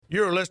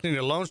You're listening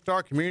to Lone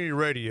Star Community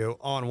Radio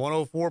on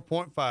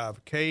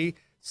 104.5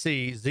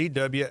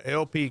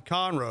 KCZWLP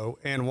Conroe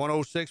and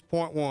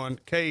 106.1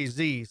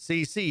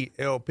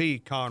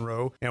 KZCCLP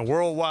Conroe and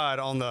worldwide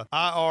on the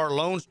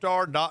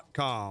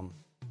irlonestar.com.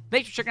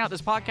 Thanks for checking out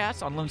this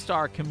podcast on Lone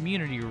Star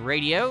Community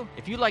Radio.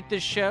 If you like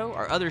this show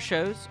or other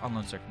shows on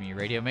Lone Star Community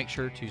Radio, make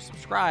sure to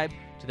subscribe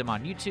to them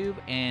on YouTube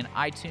and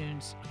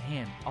iTunes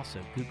and also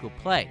Google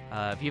Play.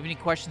 If you have any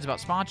questions about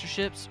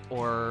sponsorships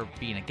or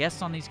being a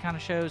guest on these kind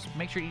of shows,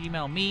 make sure you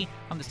email me.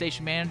 I'm the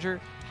station manager.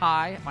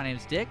 Hi, my name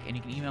is Dick, and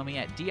you can email me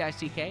at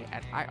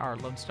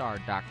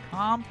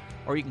dick@irlonestar.com,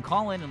 or you can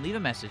call in and leave a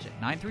message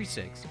at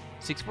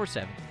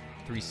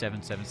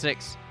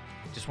 936-647-3776.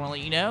 Just want to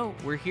let you know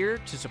we're here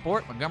to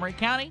support Montgomery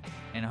County,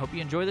 and I hope you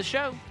enjoy the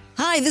show.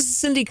 Hi, this is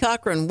Cindy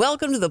Cochran.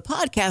 Welcome to the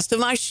podcast of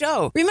my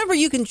show. Remember,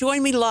 you can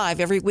join me live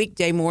every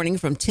weekday morning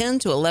from 10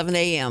 to 11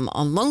 a.m.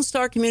 on Lone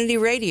Star Community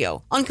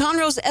Radio, on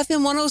Conroe's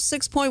FM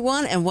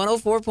 106.1 and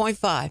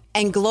 104.5,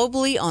 and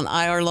globally on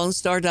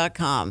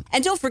irlonestar.com.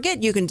 And don't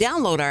forget, you can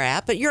download our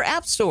app at your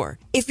app store.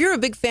 If you're a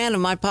big fan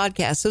of my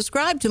podcast,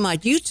 subscribe to my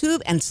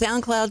YouTube and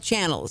SoundCloud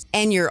channels.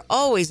 And you're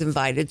always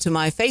invited to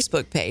my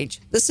Facebook page,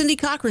 The Cindy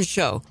Cochran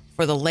Show,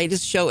 for the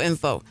latest show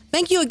info.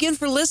 Thank you again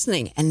for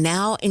listening, and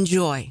now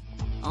enjoy.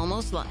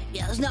 Almost live.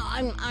 Yes, no,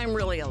 I'm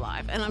really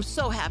alive, and I'm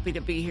so happy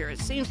to be here. It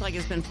seems like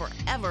it's been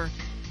forever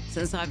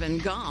since I've been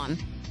gone,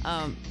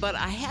 but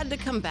I had to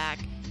come back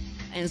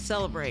and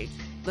celebrate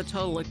the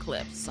total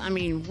eclipse. I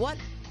mean, what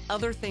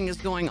other thing is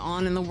going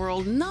on in the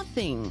world?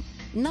 Nothing.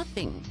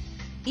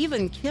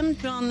 Even Kim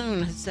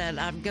Jong-un has said,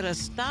 I've got to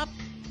stop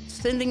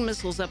sending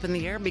missiles up in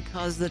the air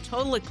because the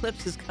total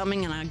eclipse is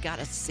coming and I got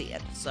to see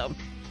it. So,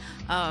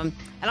 and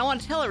I want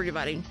to tell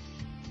everybody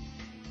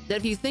that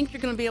if you think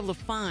you're going to be able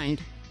to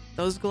find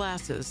those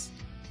glasses,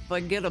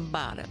 forget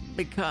about it,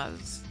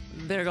 because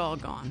they're all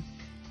gone.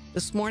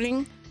 This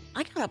morning,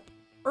 I got up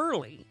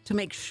early to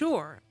make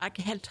sure I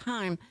had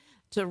time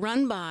to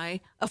run by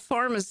a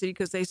pharmacy,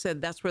 because they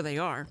said that's where they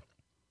are.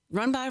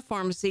 Run by a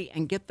pharmacy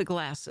and get the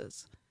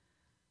glasses.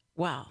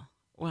 Wow.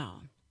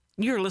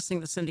 You're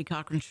listening to the Cindy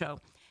Cochran Show.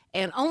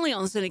 And only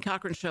on the Cindy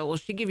Cochran Show will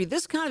she give you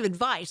this kind of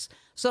advice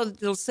so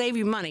that it'll save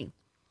you money.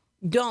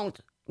 Don't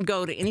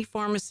go to any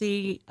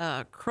pharmacy.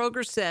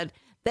 Kroger said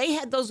they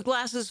had those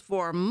glasses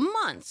for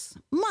months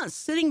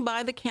sitting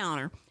by the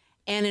counter,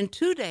 and in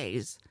 2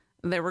 days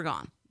they were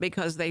gone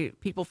because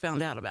people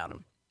found out about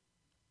them,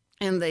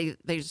 and they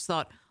just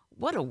thought,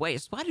 what a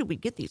waste! Why did we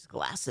get these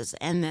glasses?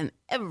 And then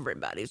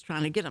everybody's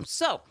trying to get them.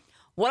 So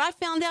what I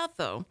found out,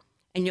 though,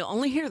 and you'll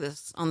only hear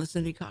this on the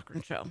Cindy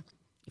Cochran Show,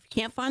 if you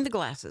can't find the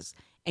glasses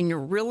and you're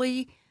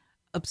really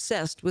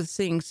obsessed with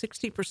seeing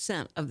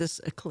 60% of this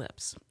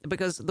eclipse,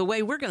 because the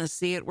way we're going to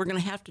see it, we're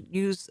going to have to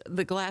use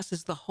the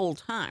glasses the whole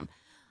time.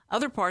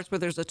 Other parts where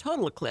there's a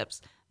total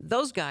eclipse,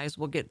 those guys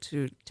will get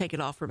to take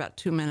it off for about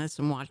 2 minutes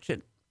and watch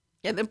it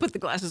and then put the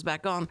glasses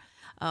back on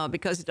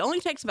because it only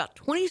takes about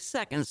 20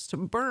 seconds to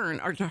burn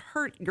or to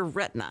hurt your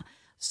retina.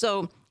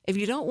 So if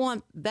you don't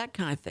want that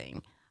kind of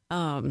thing,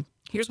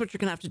 here's what you're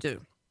going to have to do.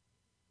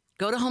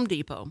 Go to Home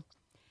Depot,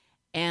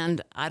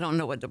 and I don't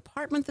know what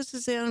department this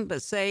is in,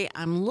 but say,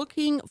 I'm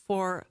looking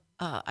for,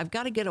 I've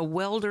got to get a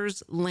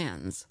welder's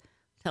lens.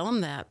 Tell them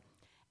that.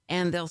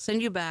 And they'll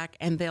send you back,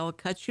 and they'll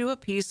cut you a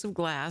piece of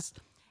glass,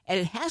 and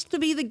it has to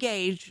be the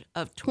gauge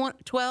of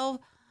 12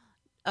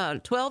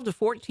 to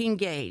 14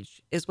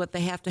 gauge is what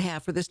they have to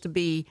have for this to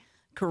be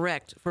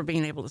correct for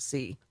being able to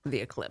see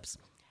the eclipse.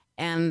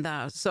 And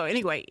so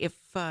anyway, if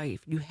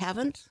you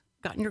haven't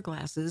gotten your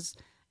glasses,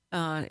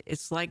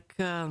 it's just like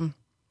the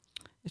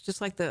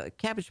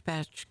Cabbage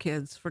Patch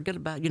Kids. Forget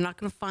about it. You're not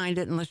going to find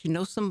it unless you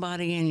know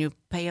somebody and you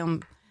pay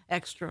them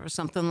extra or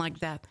something like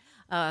that.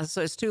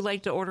 So it's too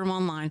late to order them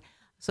online.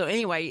 So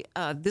anyway,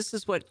 this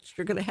is what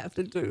you're going to have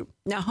to do.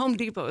 Now, Home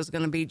Depot is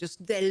going to be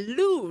just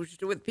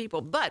deluged with people.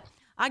 But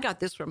I got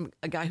this from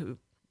a guy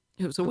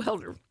who's a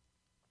welder.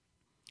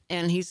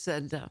 And he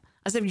said,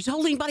 I said, have you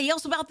told anybody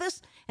else about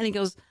this? And he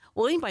goes,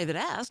 well, anybody that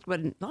asked, but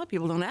a lot of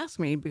people don't ask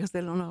me because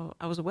they don't know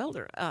I was a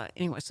welder.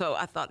 Anyway, so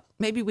I thought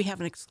maybe we have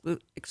an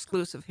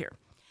exclusive here.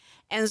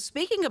 And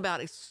speaking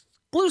about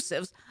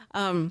exclusives,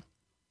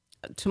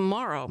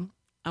 tomorrow,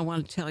 I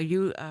want to tell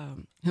you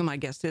who my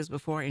guest is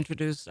before I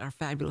introduce our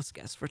fabulous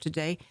guest for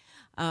today.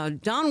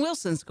 Don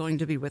Wilson's going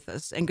to be with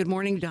us. And good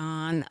morning,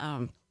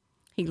 Don.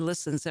 He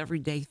listens every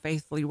day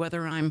faithfully,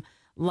 whether I'm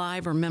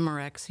live or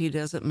Memorex. He's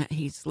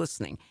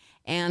listening.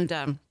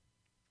 And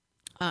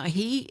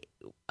he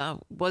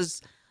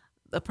was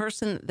the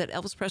person that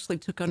Elvis Presley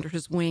took under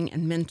his wing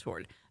and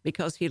mentored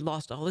because he had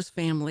lost all his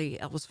family.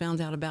 Elvis found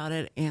out about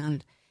it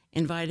and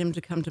invited him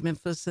to come to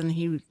Memphis, and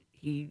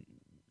he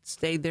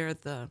stayed there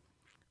at the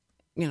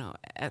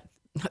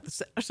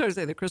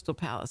Crystal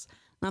Palace,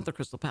 not the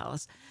Crystal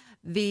Palace,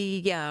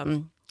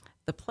 the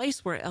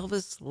place where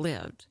Elvis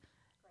lived,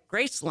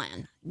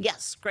 Graceland.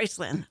 Yes,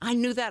 Graceland. I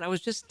knew that. I was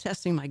just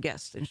testing my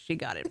guest, and she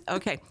got it.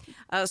 Okay,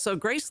 so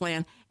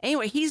Graceland.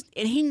 Anyway,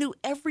 he knew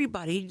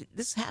everybody.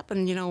 This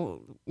happened,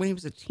 when he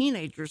was a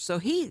teenager. So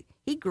he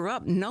he grew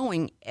up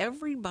knowing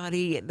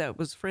everybody that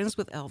was friends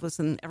with Elvis,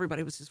 and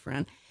everybody was his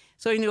friend.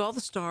 So he knew all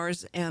the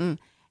stars, and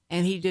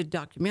he did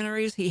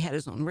documentaries. He had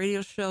his own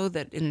radio show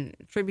that in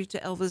tribute to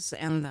Elvis,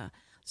 and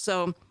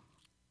so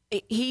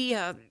he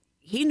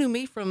knew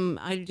me from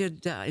I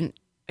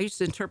used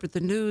to interpret the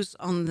news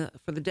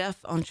for the deaf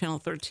on Channel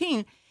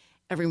 13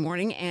 every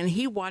morning, and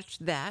he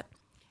watched that.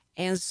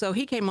 And so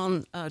he came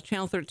on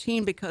Channel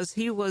 13 because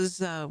he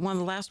was one of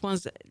the last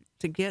ones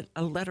to get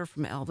a letter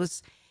from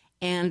Elvis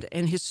and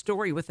his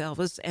story with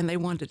Elvis, and they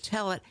wanted to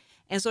tell it.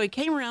 And so he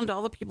came around to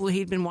all the people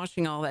he'd been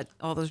watching all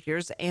those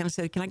years and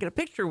said, "Can I get a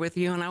picture with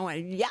you?" And I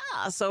went,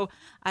 "Yeah." So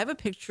I have a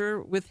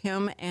picture with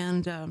him,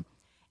 and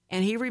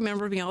he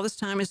remembered me all this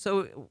time. And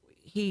so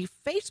he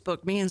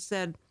Facebooked me and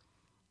said,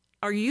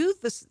 is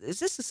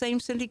this the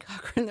same Cindy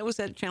Cochran that was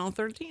at Channel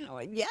 13? I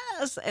went,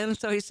 "Yes." And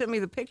so he sent me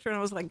the picture, and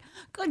I was like,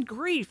 "Good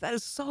grief, that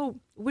is so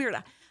weird."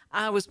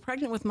 I was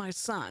pregnant with my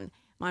son,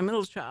 my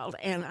middle child,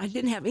 and I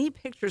didn't have any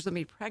pictures of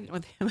me pregnant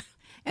with him.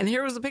 And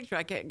here was a picture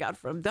I got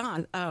from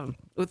Don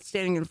with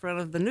standing in front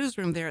of the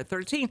newsroom there at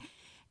 13.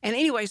 And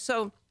anyway,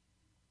 so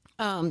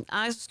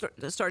I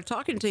started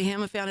talking to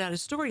him and found out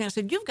his story, and I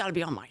said, "You've got to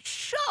be on my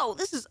show.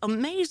 This is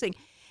amazing."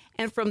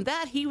 And from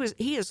that,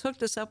 he has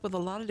hooked us up with a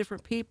lot of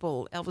different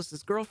people,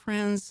 Elvis's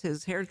girlfriends,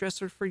 his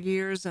hairdresser for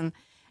years, and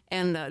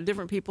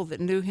different people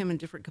that knew him in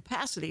different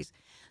capacities.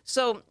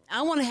 So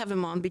I want to have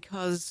him on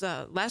because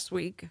last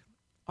week,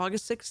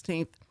 August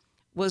 16th,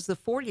 was the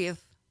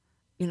 40th,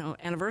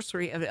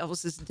 anniversary of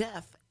Elvis's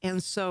death.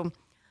 And so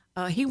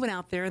he went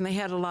out there, and they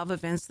had a lot of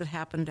events that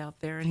happened out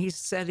there. And he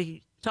said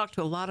he talked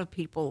to a lot of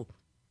people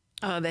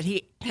that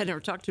he had never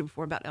talked to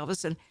before about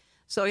Elvis. And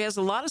so he has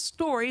a lot of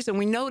stories, and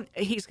we know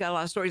he's got a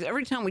lot of stories.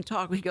 Every time we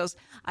talk, he goes,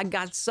 "I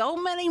got so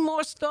many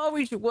more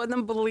stories you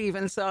wouldn't believe."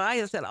 And so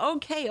I said,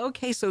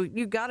 okay, so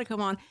you got to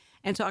come on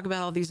and talk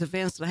about all these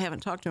events. And I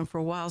haven't talked to him for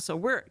a while, so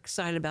we're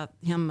excited about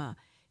him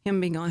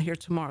being on here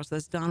tomorrow. So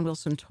that's Don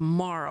Wilson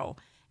tomorrow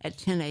at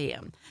 10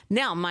 a.m.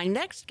 Now, my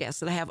next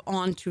guest that I have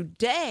on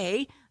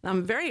today, that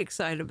I'm very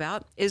excited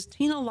about, is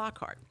Tina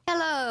Lockhart.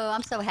 Hello,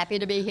 I'm so happy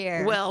to be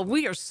here. Well,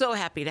 we are so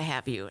happy to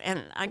have you.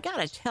 And I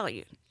got to tell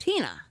you,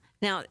 Tina,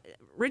 now,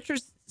 Richard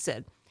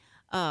said,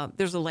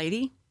 there's a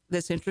lady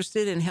that's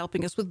interested in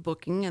helping us with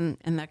booking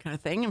and that kind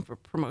of thing and for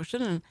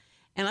promotion.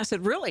 And I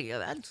said, "Really?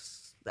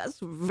 That's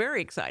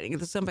very exciting. If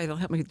there's somebody that'll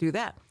help me do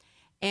that."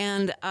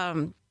 And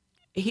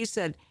he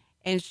said,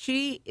 "And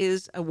she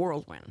is a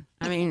whirlwind.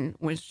 I mean,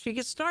 when she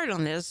gets started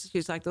on this,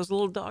 she's like those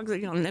little dogs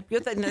that, nip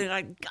you, and they're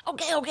like,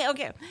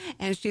 okay.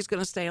 And she's going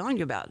to stay on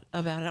you about it."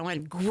 I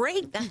went,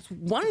 "Great. That's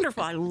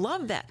wonderful. I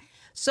love that."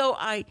 So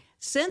I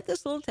sent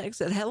this little text,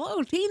 said,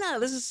 "Hello, Tina,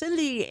 this is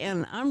Cindy,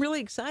 and I'm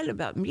really excited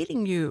about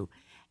meeting you."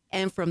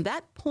 And from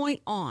that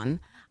point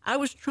on, I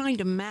was trying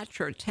to match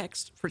her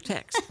text for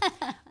text,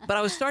 but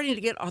I was starting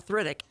to get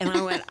arthritic, and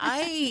I went,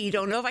 "I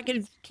don't know if I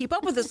can keep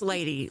up with this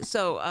lady."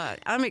 So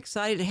I'm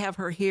excited to have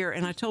her here,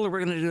 and I told her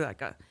we're going to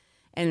do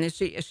and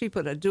she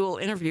put a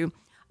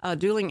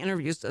dueling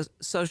interviews.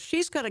 So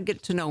she's got to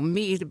get to know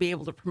me to be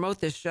able to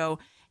promote this show.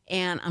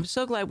 And I'm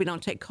so glad we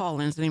don't take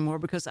call-ins anymore,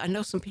 because I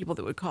know some people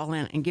that would call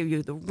in and give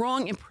you the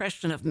wrong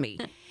impression of me.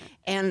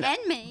 And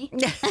me.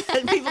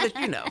 And people that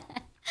you know.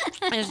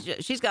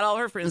 And she's got all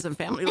her friends and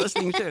family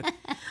listening too.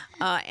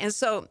 And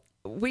so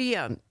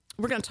we're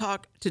going to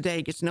talk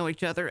today, get to know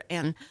each other.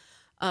 And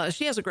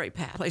she has a great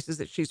past, places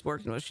that she's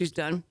worked and what she's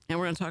done. And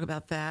we're going to talk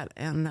about that.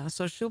 And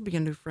so she'll be a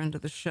new friend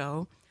of the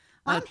show.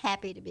 I'm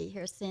happy to be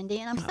here,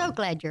 Cindy, and I'm so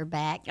glad you're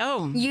back.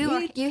 Oh,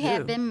 you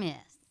have been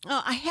missed. Oh,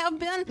 I have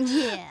been?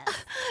 Yes.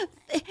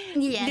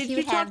 Yes, Did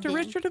you talk to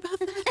Richard about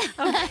that?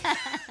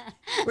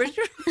 Okay.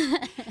 Richard?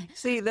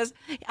 See,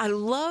 I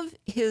love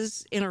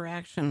his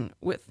interaction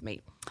with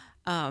me.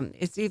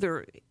 It's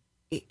either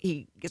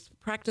he gets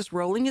practice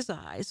rolling his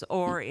eyes,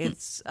 or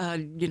it's,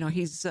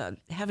 he's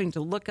having to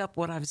look up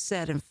what I've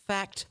said and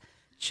fact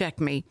check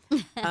me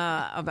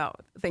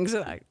about things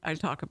that I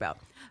talk about.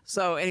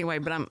 So anyway,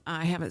 but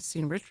I haven't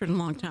seen Richard in a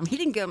long time. He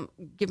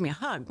didn't give me a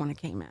hug when I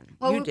came in.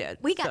 Well, you did.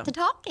 We got to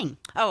talking.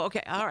 Oh,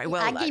 okay. All right.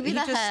 Well, I gave you the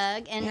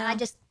hug, and yeah. I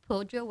just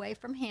pulled you away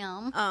from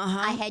him. Uh-huh.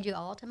 I had you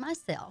all to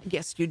myself.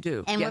 Yes, you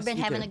do. And yes, we've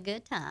been having a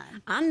good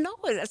time. I know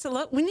it. That's a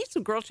lot. We need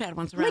some girl chat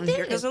ones around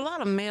here, because a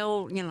lot of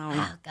male,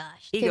 Oh,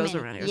 gosh. egos too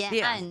many. around here.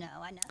 Yeah, I know.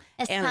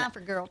 It's time for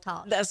girl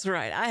talk. That's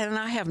right.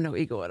 I have no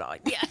ego at all.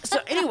 Yeah. So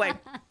anyway,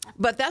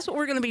 but that's what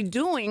we're going to be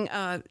doing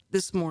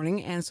this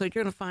morning. And so you're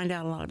going to find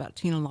out a lot about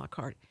Tina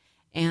Lockhart,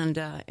 and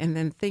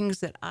then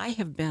things that I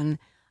have been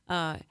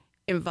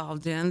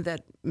involved in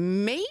that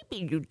maybe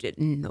you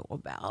didn't know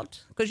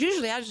about. Because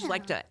usually I just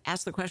like to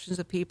ask the questions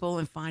of people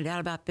and find out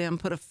about them,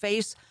 put a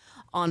face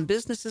on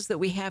businesses that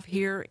we have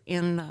here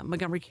in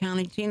Montgomery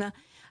County. Tina,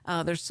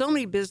 there's so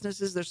many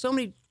businesses, there's so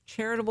many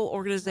charitable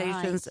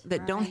organizations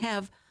that don't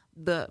have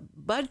the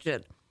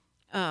budget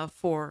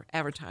for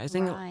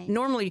advertising. Right.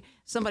 Normally,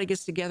 somebody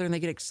gets together and they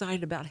get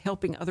excited about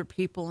helping other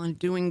people and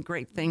doing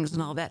great things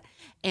and all that.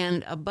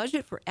 And a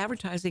budget for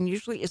advertising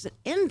usually isn't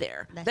in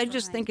there. That's They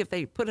just right. think if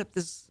they put up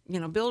this,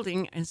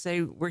 building and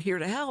say we're here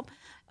to help,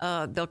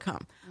 they'll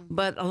come.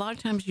 But a lot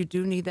of times you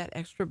do need that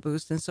extra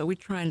boost, and so we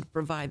try and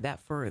provide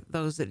that for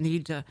those that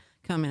need to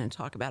come in and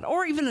talk about it,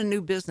 or even a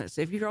new business.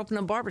 If you're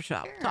opening a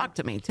barbershop, talk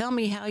to me. Tell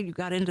me how you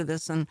got into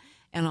this and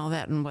all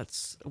that, and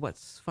what's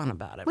fun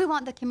about it. We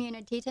want the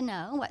community to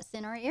know what's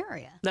in our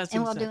area. That's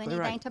and we'll do exactly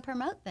anything right. to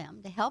promote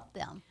them, to help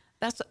them.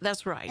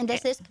 That's right. And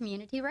this is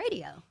community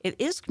radio. It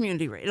is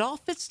community radio. It all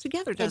fits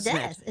together, doesn't it?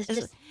 It does. It's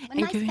just a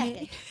and nice community-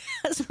 package.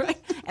 That's right.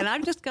 And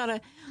I've just got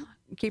to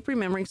keep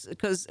remembering,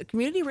 because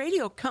community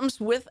radio comes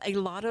with a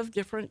lot of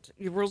different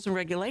rules and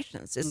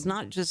regulations. It's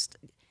not just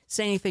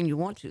say anything you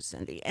want to,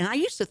 Cindy. And I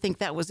used to think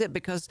that was it,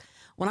 because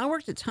when I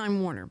worked at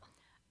Time Warner,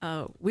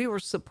 we were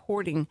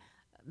supporting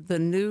the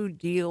new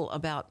deal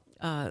about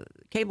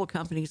cable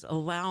companies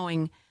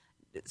allowing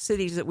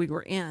cities that we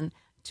were in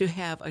to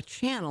have a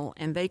channel,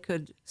 and they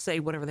could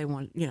say whatever they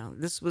want.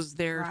 This was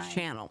their Right.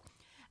 channel.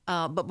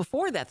 But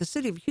before that, the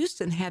city of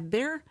Houston had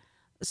their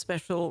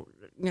special,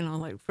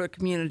 like for a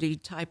community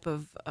type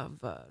of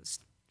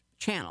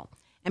channel,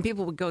 and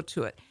people would go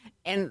to it.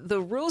 And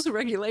the rules and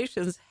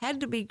regulations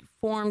had to be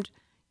formed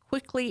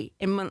quickly,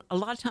 and a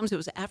lot of times it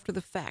was after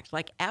the fact,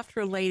 like after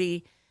a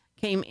lady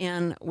came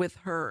in with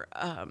her,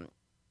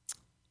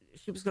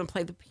 she was going to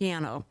play the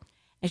piano,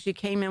 and she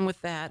came in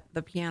with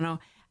the piano,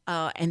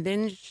 and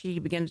then she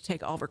began to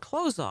take all of her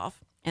clothes off,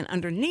 and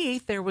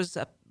underneath there was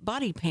a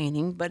body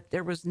painting, but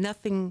there was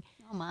nothing.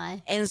 Oh,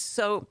 my. And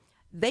so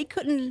they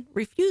couldn't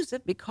refuse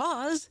it,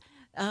 because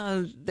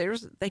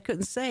they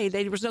couldn't say,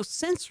 there was no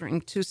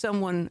censoring to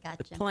someone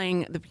Gotcha.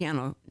 playing the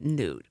piano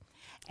nude.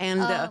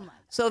 And Oh, my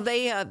so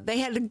they had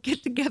to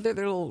get together,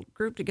 their little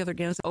group together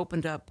again,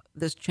 opened up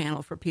this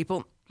channel for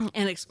people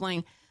and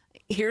explain,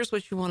 here's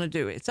what you want to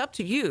do. It's up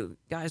to you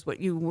guys what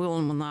you will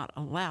and will not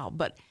allow,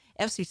 but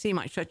FCC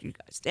might shut you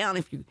guys down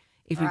if you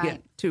Right.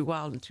 get too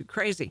wild and too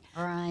crazy.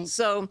 Right.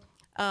 So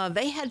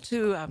they had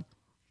to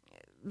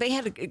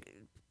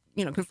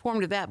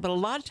conform to that. But a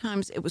lot of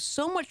times it was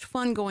so much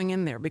fun going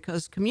in there,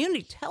 because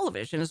community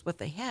television is what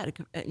they had.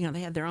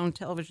 They had their own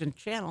television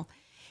channel,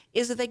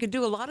 is that they could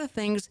do a lot of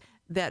things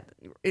that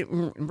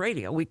in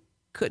radio we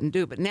couldn't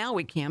do. But now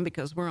we can,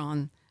 because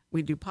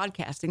we do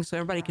podcasting, so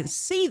everybody can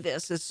see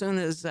this as soon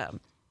as,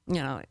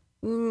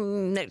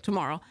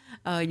 tomorrow.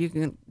 You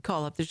can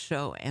call up the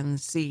show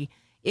and see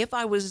if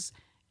I was,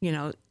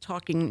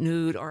 talking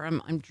nude, or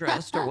I'm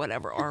dressed or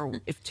whatever, or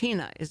if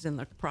Tina is in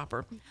the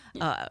proper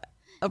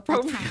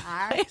appropriate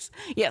place.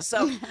 Yeah,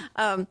 so,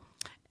 and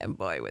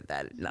boy, would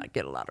that not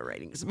get a lot of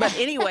ratings. But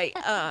anyway,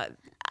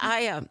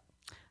 I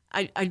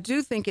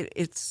do think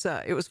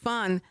it was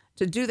fun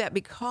to do that,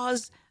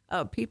 because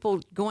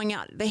people going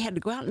out, they had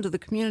to go out into the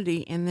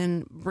community and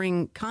then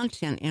bring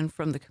content in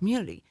from the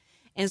community.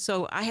 And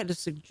so I had to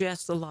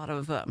suggest a lot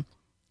of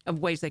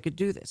ways they could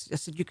do this. I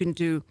said, you can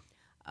do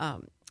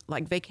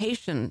like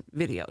vacation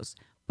videos.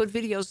 Put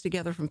videos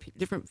together from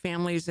different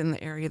families in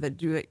the area that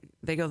do it.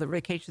 They go to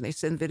vacation, they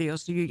send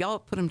videos to you. Y'all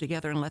put them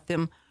together and let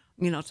them,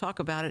 talk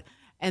about it.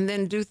 And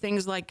then do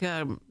things like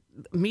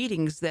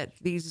meetings that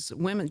these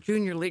women,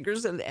 junior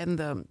leaguers, and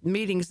the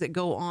meetings that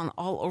go on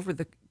all over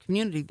the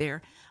community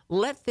there.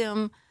 Let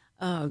them,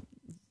 go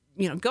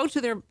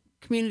to their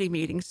community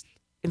meetings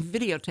and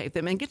videotape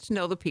them and get to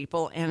know the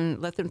people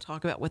and let them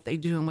talk about what they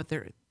do and what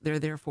they're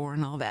there for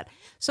and all that.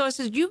 So I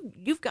said,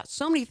 you've got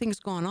so many things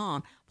going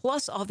on,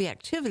 plus all the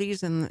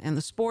activities and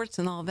the sports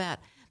and all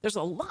that. There's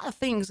a lot of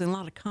things and a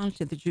lot of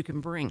content that you can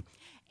bring.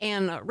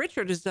 And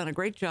Richard has done a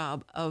great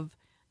job of,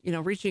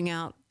 reaching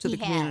out to the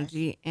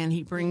community, and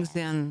he brings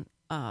in,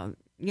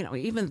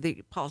 even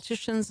the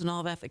politicians and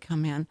all that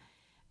come in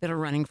that are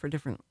running for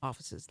different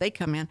offices. They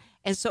come in.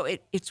 And so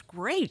it's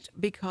great,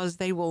 because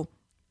they will,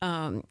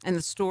 and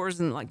the stores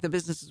and like the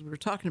businesses we were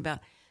talking about.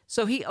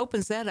 So he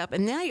opens that up,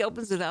 and now he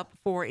opens it up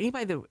for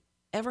anybody that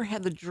ever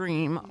had the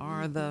dream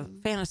or the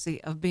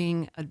fantasy of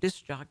being a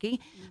disc jockey.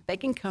 They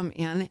can come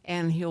in,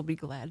 and he'll be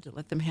glad to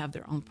let them have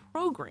their own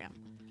program.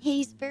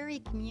 He's very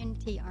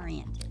community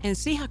oriented. And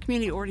see how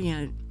community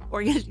oriented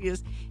he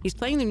is. He's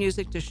playing the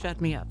music to shut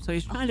me up. So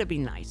he's trying to be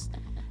nice.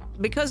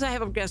 Because I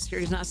have a guest here,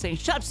 he's not saying,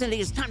 shut up, Cindy,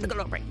 it's time to go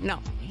to a break. No,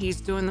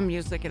 he's doing the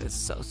music, and it's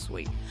so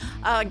sweet.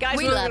 Guys,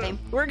 We love him.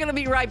 We're going to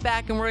be right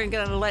back, and we're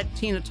going to let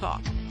Tina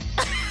talk.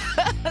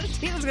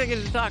 Tina's going to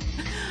get to talk.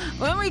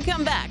 When we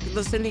come back,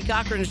 the Cindy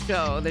Cochran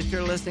Show that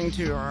you're listening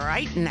to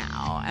right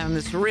now on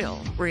this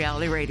Real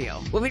Reality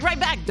Radio. We'll be right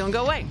back. Don't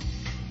go away.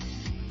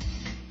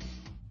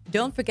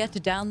 Don't forget to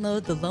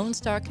download the Lone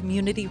Star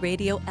Community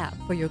Radio app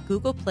for your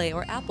Google Play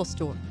or Apple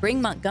Store.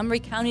 Bring Montgomery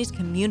County's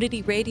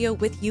community radio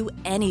with you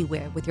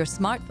anywhere with your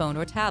smartphone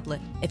or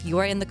tablet. If you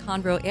are in the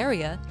Conroe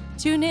area,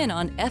 tune in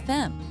on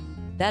FM.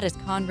 That is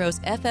Conroe's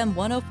FM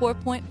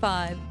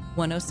 104.5,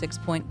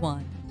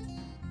 106.1.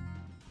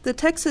 The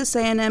Texas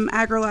A&M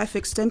AgriLife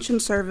Extension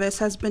Service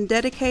has been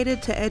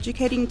dedicated to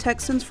educating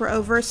Texans for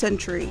over a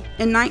century.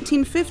 In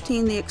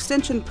 1915, the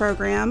Extension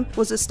Program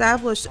was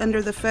established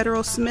under the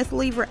federal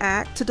Smith-Lever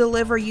Act to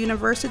deliver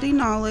university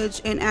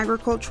knowledge and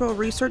agricultural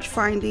research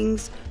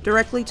findings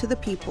directly to the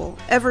people.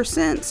 Ever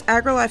since,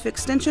 AgriLife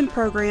Extension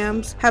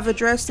programs have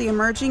addressed the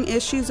emerging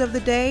issues of the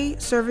day,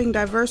 serving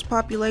diverse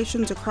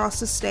populations across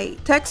the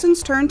state.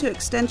 Texans turn to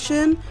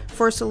Extension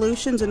for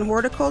solutions in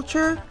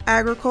horticulture,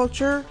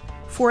 agriculture,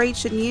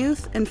 4-H and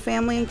youth, and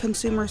family and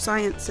consumer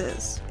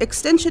sciences.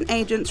 Extension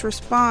agents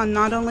respond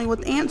not only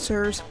with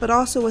answers, but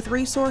also with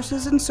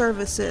resources and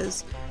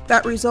services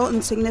that result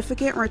in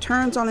significant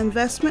returns on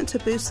investment to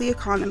boost the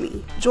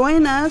economy.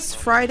 Join us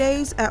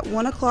Fridays at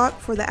 1 o'clock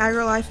for the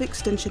AgriLife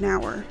Extension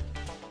Hour.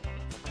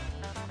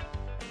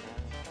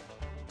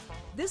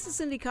 This is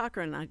Cindy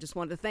Cochran. I just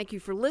wanted to thank you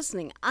for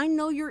listening. I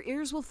know your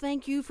ears will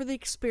thank you for the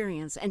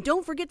experience. And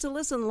don't forget to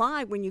listen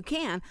live when you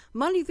can,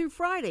 Monday through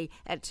Friday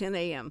at 10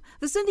 a.m.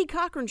 The Cindy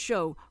Cochran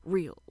Show,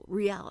 Real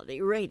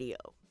Reality Radio.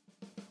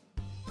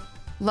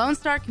 Lone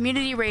Star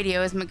Community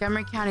Radio is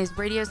Montgomery County's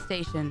radio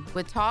station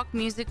with talk,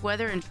 music,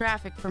 weather, and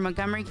traffic for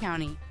Montgomery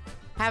County.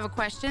 Have a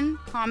question,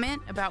 comment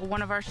about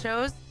one of our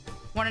shows?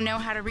 Want to know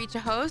how to reach a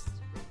host?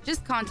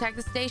 Just contact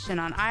the station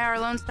on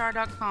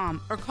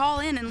irlonestar.com or call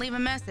in and leave a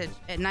message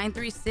at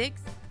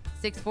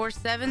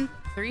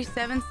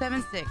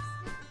 936-647-3776.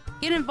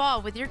 Get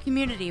involved with your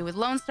community with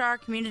Lone Star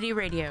Community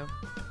Radio.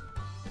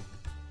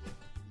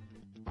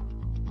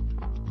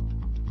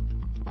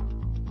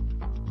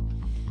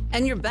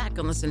 And you're back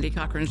on the Cindy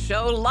Cochran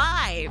Show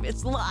live.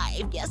 It's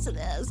live. Yes, it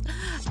is.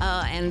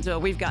 And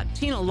we've got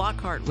Tina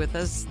Lockhart with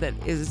us that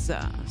is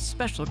a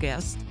special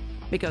guest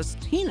because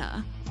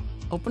Tina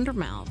opened her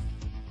mouth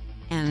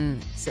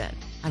and said,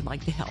 I'd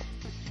like to help.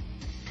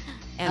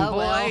 And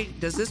boy,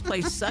 does this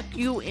place suck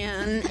you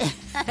in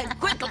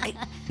quickly.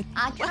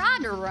 I tried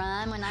to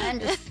run when I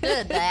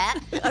understood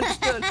that.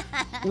 Understood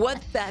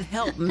what that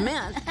help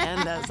meant.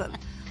 And said,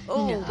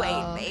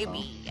 wait,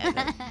 baby.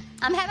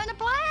 I'm having a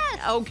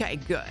blast. Okay,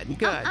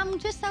 good. I'm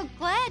just so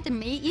glad to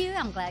meet you.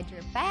 I'm glad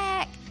you're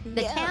back.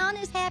 The town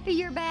is happy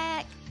you're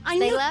back.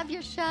 They love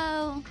your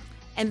show.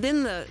 And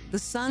then the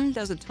sun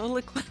does a total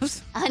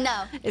eclipse. I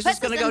know. It's just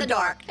going to go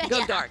dark.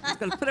 Go dark. It's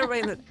going to put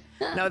everybody in the...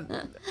 No,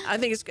 I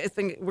think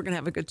we're going to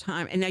have a good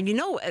time. And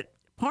now, at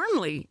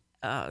Parmley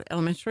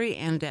Elementary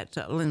and at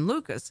Lynn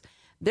Lucas,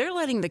 they're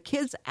letting the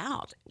kids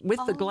out with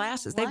the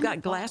glasses. They've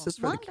got glasses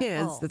for the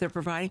kids that they're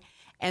providing,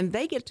 and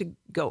they get to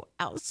go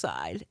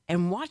outside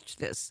and watch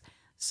this.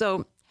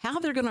 So how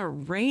they're going to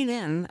rein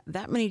in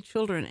that many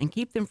children and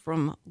keep them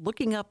from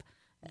looking up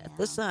at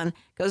the sun,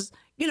 because,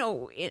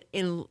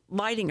 in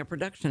lighting a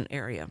production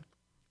area,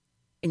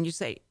 and you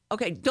say,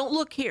 okay, don't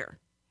look here.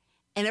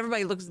 And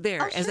everybody looks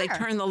there as they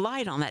turn the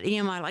light on. That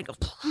EMI light goes,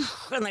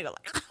 and they go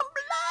like, I'm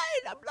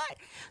blind.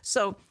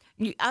 So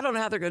I don't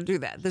know how they're going to do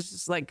that. This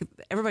is like,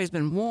 everybody's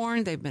been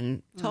warned, they've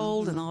been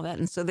told and all that.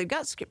 And so they've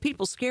got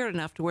people scared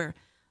enough to where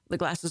the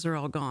glasses are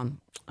all gone,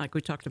 like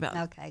we talked about.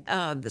 Okay.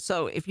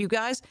 So if you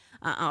guys,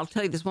 I'll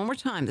tell you this one more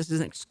time. This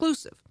is an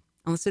exclusive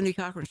on the Cindy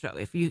Cochran Show.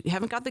 If you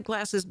haven't got the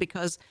glasses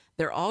because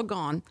they're all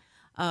gone,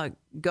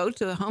 go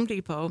to Home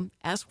Depot,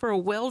 ask for a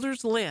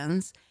welder's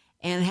lens,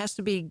 and it has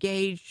to be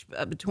gauged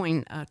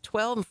between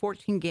 12 and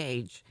 14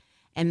 gauge,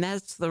 and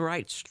that's the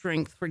right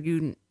strength for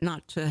you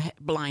not to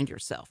blind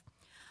yourself.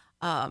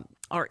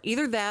 Or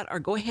either that, or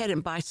go ahead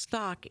and buy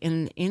stock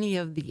in any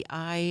of the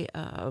eye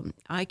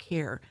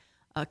care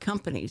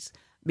companies,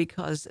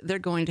 because they're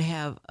going to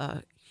have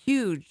a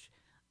huge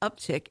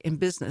uptick in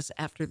business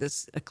after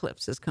this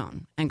eclipse is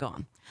gone.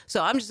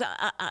 So I'm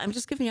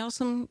just giving y'all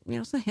some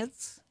some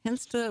hints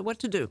to what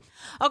to do.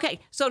 Okay,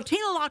 so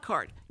Tina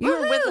Lockhart,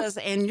 you're with us,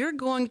 and you're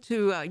going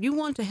to you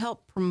want to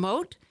help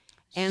promote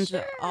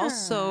and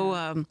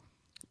also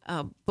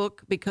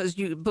book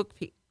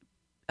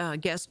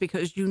guests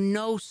because you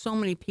know so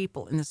many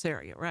people in this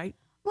area, right?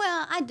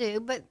 Well, I do,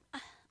 but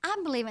I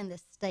believe in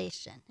this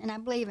station, and I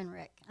believe in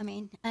Rick. I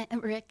mean,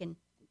 Rick and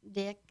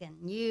Dick and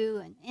you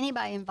and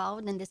anybody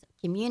involved in this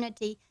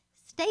community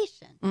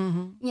station.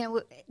 Mm-hmm.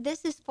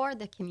 This is for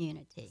the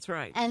community. That's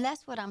right. And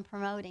that's what I'm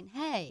promoting.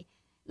 Hey,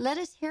 let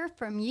us hear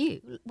from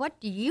you.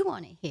 What do you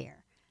want to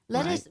hear?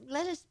 Let us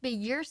be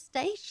your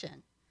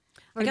station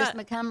for this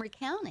Montgomery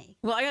County.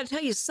 Well, I got to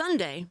tell you,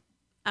 Sunday,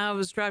 I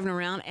was driving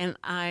around and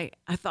I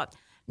thought,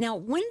 now,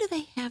 when do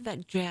they have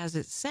that jazz?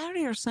 It's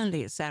Saturday or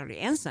Sunday? It's Saturday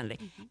and Sunday.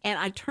 Mm-hmm. And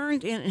I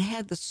turned in and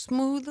had the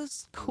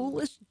smoothest,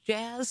 coolest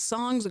jazz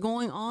songs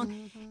going on.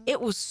 Mm-hmm.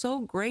 It was so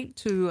great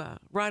to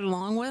ride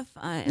along with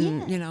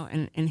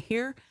and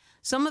hear.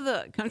 Some of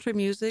the country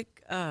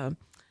music, I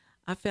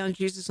found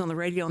Jesus on the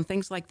radio and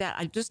things like that.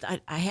 I'm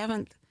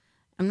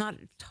not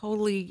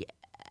totally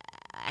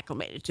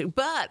acclimated to,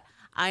 but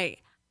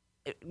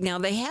now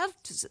they have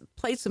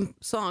played some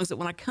songs that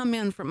when I come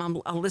in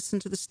I'll listen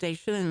to the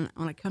station, and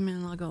when I come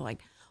in, I'll go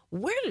like,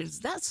 where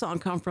does that song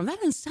come from? That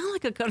didn't sound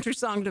like a country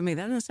song to me.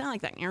 That didn't sound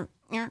like that.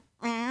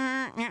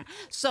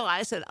 So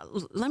I said,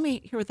 let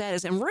me hear what that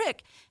is. And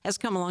Rick has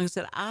come along and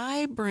said,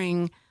 I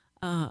bring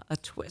a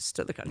twist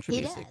to the country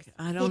He music. does.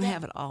 I don't He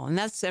have it all, and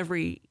that's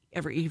every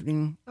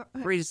evening,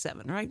 3 to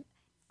 7, right?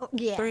 Oh,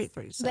 yes. 3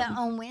 to 7. But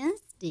on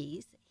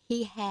Wednesdays,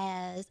 he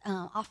has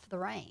Off the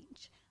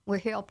Range, where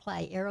he'll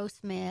play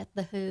Aerosmith,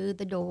 The Who,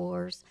 The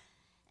Doors,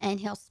 and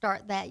he'll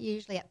start that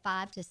usually at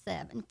 5 to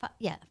 7.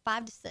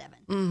 5 to 7.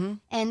 Mm-hmm.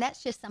 And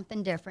that's just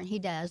something different he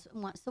does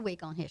once a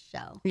week on his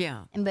show.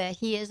 Yeah. But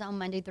he is on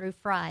Monday through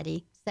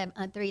Friday,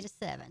 3 to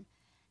 7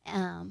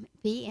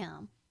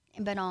 p.m.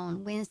 But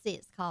on Wednesday,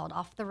 it's called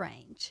Off the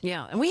Range.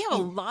 Yeah, and we have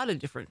a lot of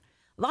different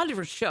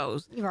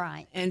shows,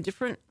 Right. and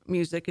different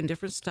music and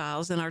different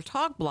styles. And our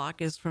talk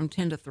block is from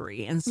 10 to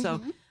 3. And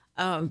so,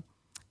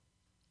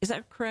 is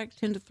that correct?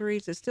 10 to 3?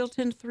 Is it still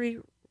 10 to 3,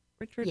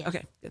 Richard? Yes.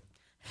 Okay, good.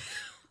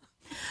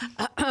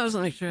 I was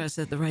going to make sure I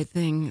said the right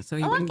thing, so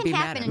you Oh, it wouldn't can be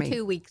mad happen at me. in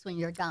 2 weeks when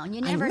you're gone.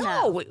 You I never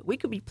know. know. We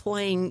could be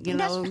playing, you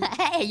That's know,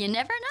 right. Hey, you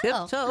never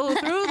know. tiptoe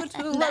through the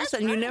tulips, That's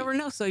and you right. never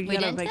know. So you We got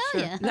to didn't make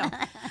tell sure. you.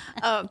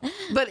 No.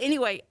 But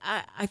anyway,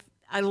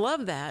 I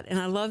love that, and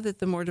I love that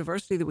the more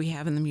diversity that we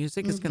have in the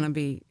music is going to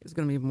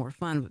be more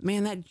fun. But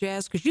man, that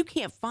jazz, because you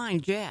can't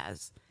find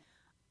jazz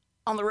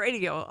on the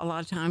radio a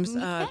lot of times.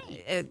 I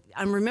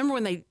remember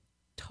when they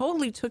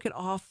totally took it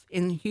off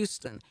in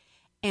Houston.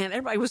 And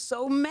everybody was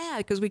so mad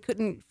because we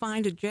couldn't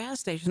find a jazz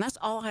station. That's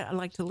all I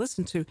like to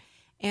listen to.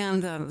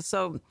 And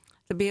so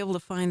to be able to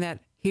find that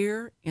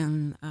here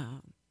in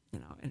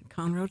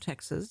Conroe,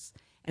 Texas,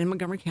 and in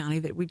Montgomery County,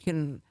 that we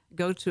can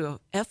go to a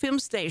FM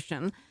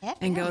station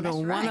and go to that's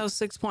right.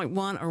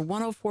 106.1 or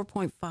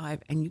 104.5,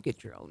 and you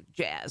get your own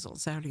jazz on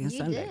Saturday and You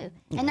Sunday.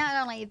 do. And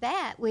not only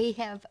that, we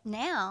have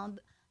now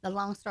the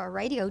Lone Star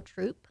Radio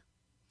Troupe.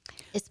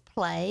 It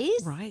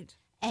plays. Right.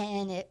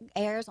 And it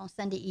airs on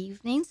Sunday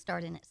evenings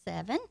starting at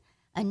 7.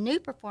 A new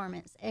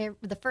performance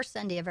the first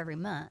Sunday of every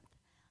month.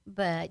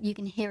 But you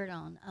can hear it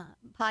on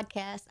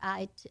podcasts,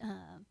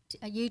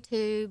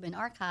 YouTube, and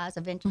archives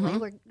eventually.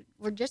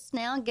 We're just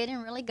now getting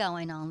really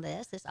going on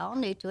this. It's all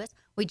new to us.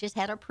 We just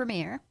had our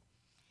premiere.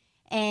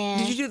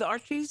 And Did you do the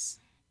Archies?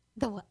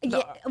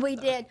 we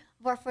did.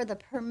 For the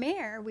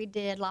premiere, we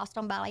did Lost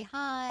on Valley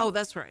High. Oh,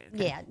 that's right.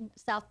 Okay. Yeah,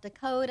 South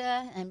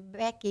Dakota, and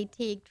Becky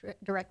Teague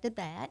directed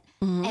that.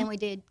 And we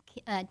did,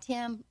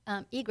 Tim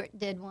Egret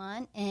did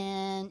one,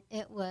 and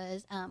it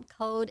was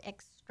Code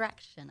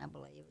Extraction, I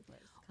believe it was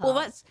called.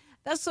 Well,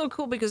 that's so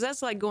cool, because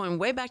that's like going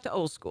way back to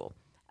old school,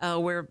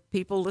 where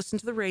people listen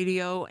to the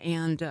radio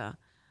and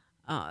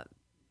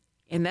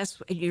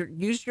that's you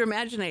use your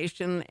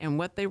imagination and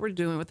what they were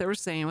doing, what they were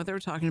saying, what they were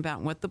talking about,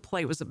 and what the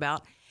play was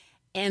about.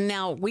 And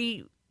now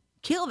we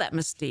kill that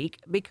mystique,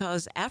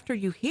 because after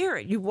you hear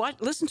it, you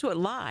listen to it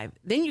live,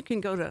 then you can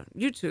go to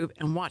YouTube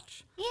and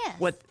watch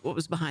what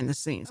was behind the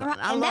scenes. Right.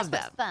 I and love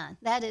that's that. what's fun.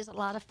 That is a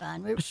lot of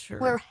fun.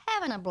 We're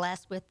having a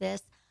blast with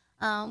this.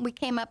 We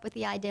came up with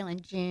the idea in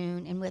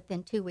June, and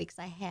within 2 weeks,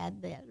 I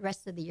had the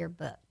rest of the year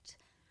booked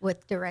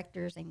with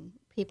directors and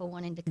people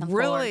wanting to come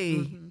Really?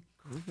 forward. Mm-hmm.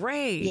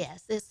 Great.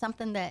 Yes, it's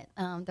something that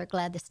they're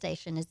glad the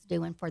station is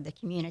doing for the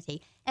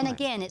community. And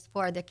again, it's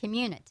for the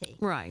community.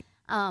 Right.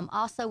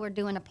 Also, we're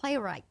doing a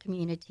playwright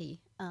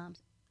community.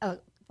 We're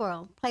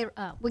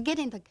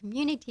getting the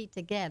community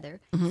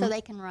together so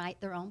they can write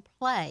their own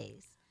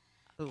plays,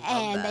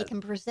 and they can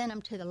present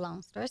them to the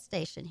Lone Star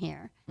station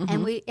here.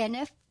 And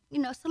if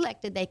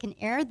selected, they can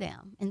air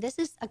them. And this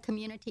is a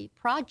community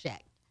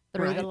project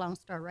through the Lone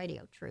Star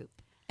Radio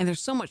Troupe. And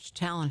there's so much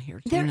talent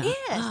here, There Tina.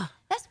 is.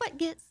 That's what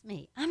gets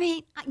me. I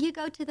mean, you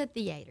go to the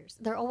theaters;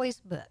 they're always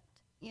booked.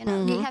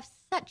 You have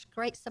such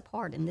great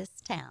support in this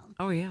town.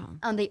 Oh, yeah.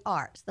 On the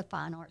arts, the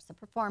fine arts, the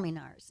performing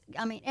arts.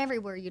 I mean,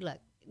 everywhere you look,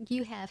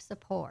 you have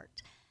support.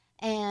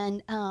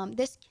 And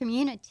this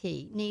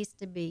community needs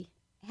to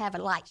have a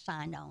light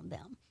shined on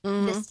them,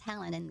 this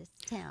talent in this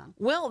town.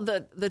 Well,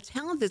 the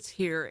talent that's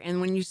here, and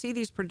when you see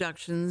these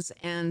productions,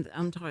 and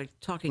I'm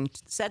talking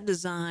set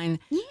design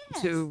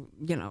to,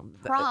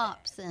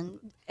 props and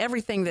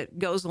everything that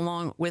goes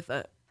along with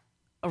a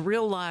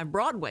real live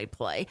Broadway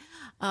play,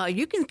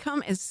 you can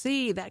come and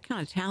see that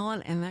kind of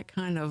talent and that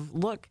kind of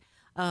look.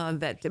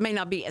 That it may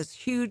not be as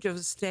huge of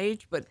a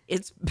stage, but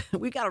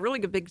we got a really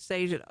good big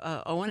stage at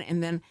Owen,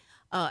 and then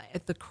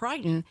at the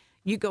Crichton,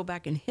 you go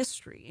back in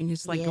history, and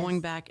it's like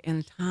going back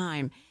in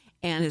time,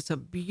 and it's a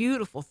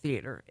beautiful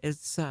theater.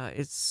 It's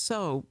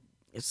so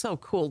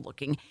cool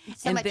looking.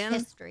 So much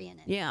history in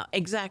it. Yeah,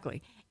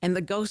 exactly. And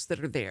the ghosts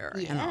that are there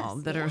and all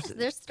that are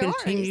there's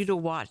continue stories. to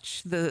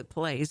watch the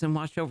plays and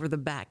watch over the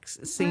back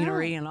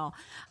scenery and all.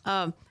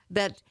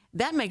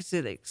 That makes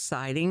it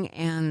exciting.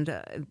 And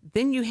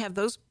then you have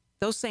those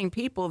same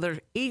people that are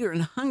eager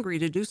and hungry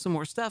to do some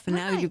more stuff. And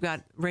now you've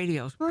got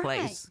radio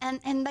plays.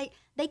 And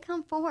they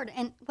come forward.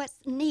 And what's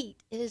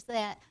neat is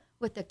that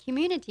with the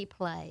community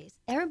plays,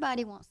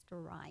 everybody wants to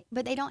write,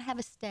 but they don't have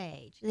a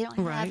stage. They don't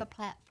have a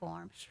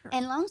platform. Sure.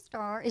 And Lone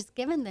Star is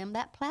giving them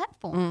that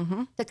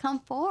platform to come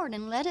forward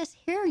and let us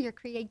hear your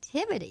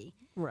creativity.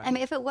 Right. I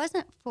mean, if it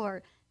wasn't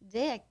for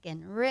Dick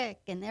and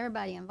Rick and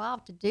everybody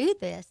involved to do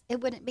this, it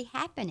wouldn't be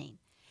happening.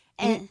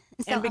 And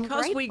so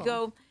because I'm we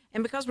grateful. go,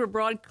 and because we're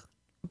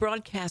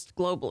broadcast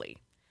globally,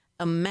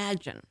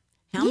 imagine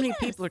how many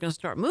people are going to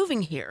start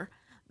moving here.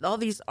 All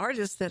these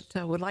artists that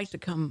would like to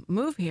come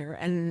move here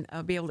and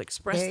be able to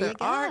express their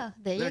art,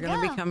 they're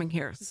going to be coming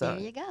here. So there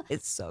you go.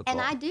 It's so cool.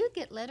 And I do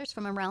get letters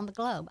from around the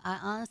globe. I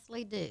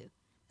honestly do,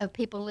 of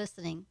people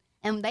listening.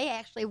 And they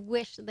actually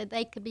wish that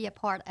they could be a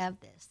part of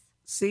this.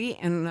 See,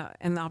 and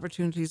the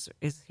opportunities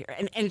is here.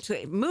 And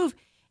to move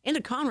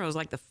into Conroe is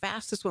like the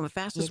fastest, one of the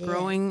fastest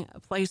growing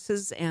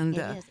places. And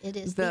it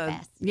is the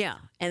fastest. Yeah.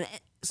 And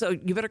so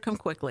you better come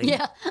quickly.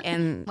 Yeah.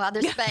 And while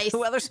there's space.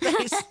 While there's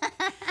space.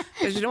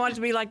 Because you don't want it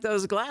to be like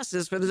those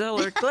glasses for the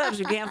solar eclipse.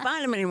 You can't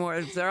find them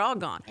anymore. They're all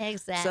gone.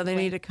 Exactly. So they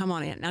need to come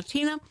on in. Now,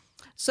 Tina,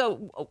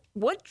 so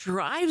what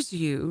drives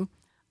you?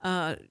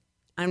 I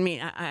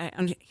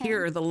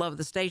hear the love of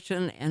the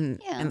station and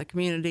the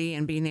community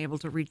and being able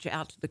to reach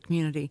out to the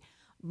community.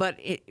 But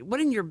what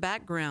in your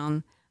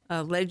background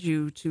led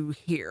you to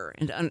hear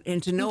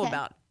and to know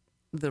about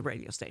the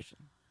radio station?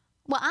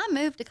 Well, I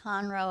moved to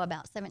Conroe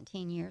about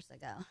 17 years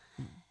ago.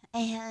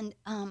 And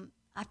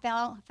I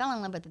fell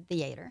in love with the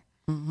theater.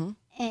 Mm-hmm.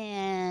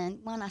 And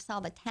when I saw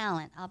the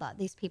talent, I thought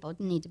these people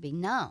need to be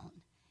known.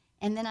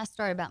 And then I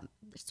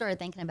started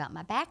thinking about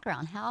my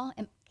background. How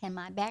can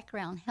my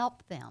background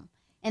help them?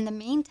 In the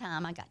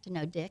meantime, I got to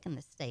know Dick and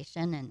the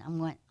station, and I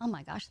went, oh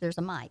my gosh, there's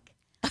a mic.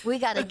 We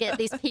got to get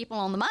these people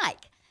on the mic.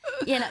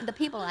 The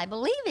people I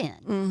believe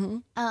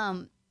in.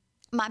 Mm-hmm.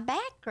 My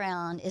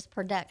background is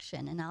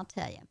production, and I'll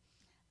tell you.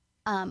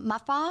 I'm my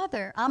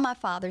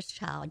father's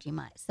child, you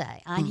might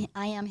say.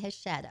 I am his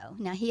shadow.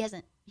 Now,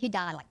 he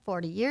died like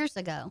 40 years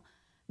ago,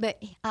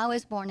 but I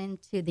was born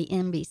into the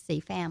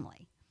NBC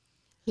family.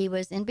 He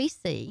was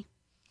NBC,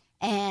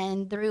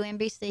 and through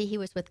NBC, he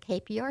was with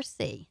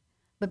KPRC.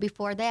 But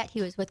before that,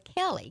 he was with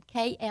Kelly,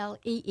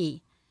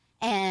 Klee,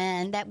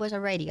 and that was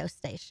a radio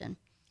station.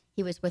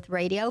 He was with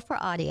Radio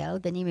for Audio,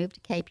 then he moved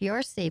to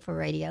KPRC for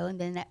radio, and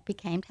then that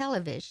became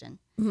television.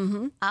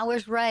 Mm-hmm. I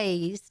was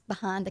raised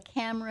behind the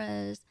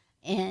cameras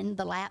and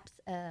the laps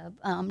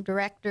of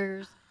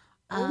directors.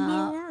 Oh,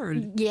 my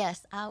word.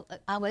 Yes,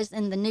 I was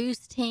in the news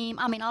team.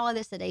 I mean, all of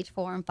this at age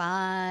 4 and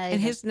 5.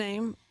 And his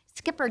name?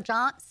 Skipper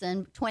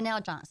Johnson,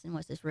 Twinnell Johnson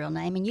was his real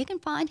name. And you can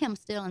find him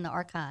still in the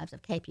archives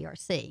of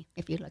KPRC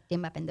if you looked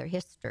him up in their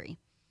history.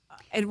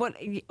 And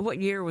what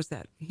year was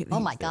that? Oh,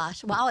 my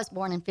gosh. Well, I was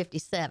born in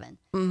 57.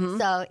 Mm-hmm.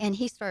 So, and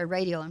he started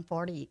radio in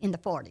the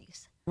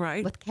 40s.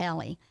 Right. With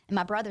Kelly. And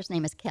my brother's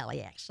name is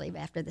Kelly, actually,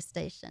 after the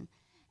station.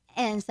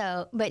 And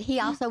so, but he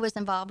also was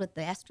involved with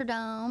the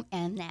Astrodome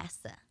and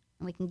NASA.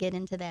 And we can get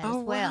into that as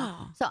well.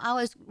 Wow. So I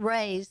was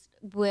raised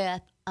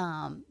with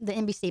the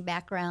NBC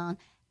background.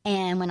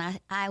 And when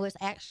I was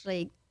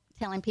actually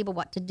telling people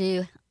what to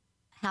do,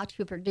 how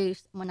to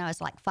produce when I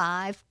was like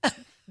 5,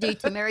 due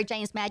to Mary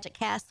Jane's Magic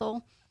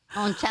Castle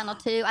on Channel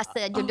 2, I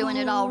said, you're doing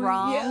it all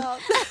wrong. Yeah.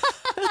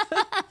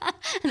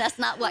 And that's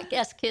not what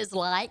us kids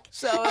like.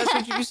 So that's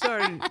what you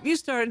started. You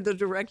started the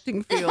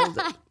directing field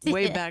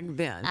way back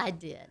then. I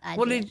did.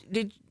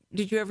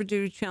 Did you ever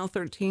do Channel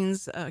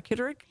 13's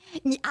Kitterick?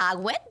 I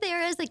went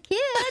there as a kid.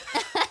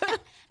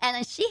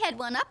 And she had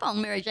one up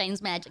on Mary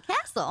Jane's Magic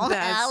Castle. And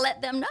I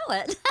let them know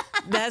it.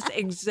 That's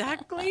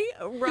exactly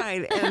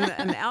right.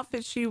 And the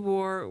outfit she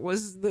wore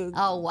was the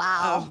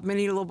of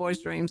many little boys'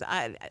 dreams.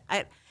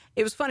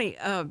 It was funny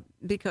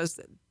because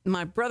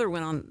my brother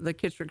went on the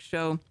Kitterick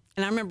show,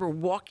 and I remember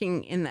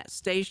walking in that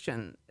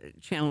station,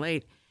 Channel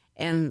 8,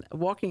 and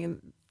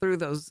walking through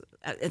those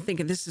and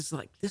thinking, this is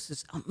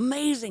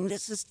amazing.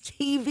 This is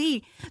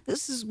TV.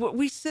 This is what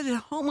we sit at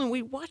home and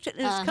we watch it,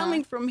 and it's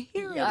coming from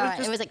here.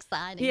 It was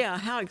exciting. Yeah,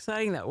 how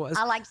exciting that was.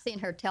 I liked seeing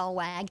her tail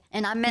wag,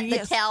 and I meant the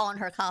tail on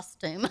her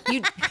costume.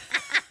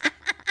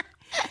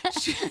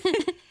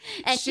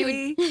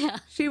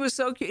 She was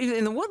so cute.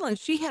 In the Woodlands,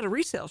 she had a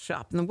resale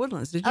shop in the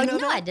Woodlands. Did you know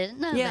that? I didn't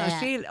know that. Yeah,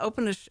 she had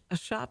opened a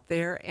shop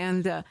there,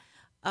 and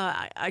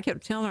I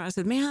kept telling her, I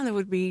said, man, there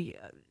would be...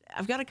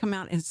 I've got to come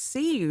out and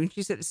see you. And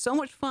she said, it's so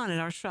much fun at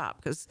our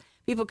shop because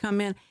people come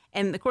in,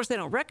 and of course they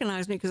don't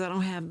recognize me because I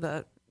don't have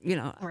the,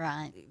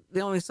 right. They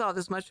only saw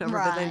this much of her.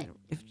 Right.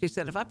 But she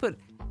said, if I put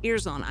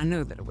ears on, I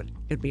know that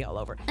it'd be all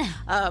over.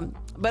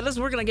 But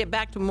we're going to get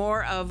back to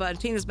more of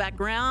Tina's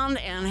background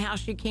and how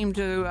she came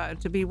to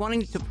be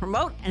wanting to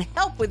promote and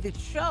help with the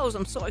shows.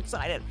 I'm so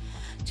excited.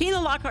 Tina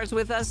Lockhart's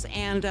with us,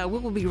 and we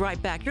will be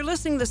right back. You're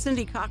listening to the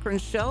Cindy Cochran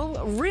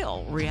Show,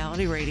 Real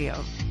Reality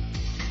Radio.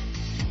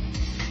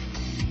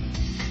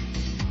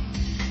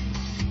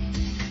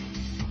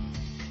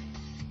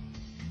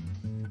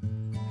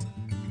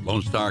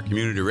 Lone Star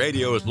Community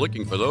Radio is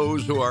looking for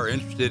those who are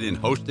interested in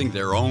hosting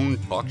their own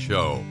talk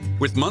show.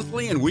 With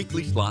monthly and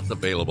weekly slots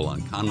available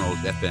on Conroe's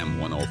FM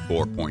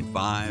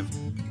 104.5,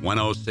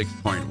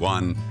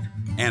 106.1,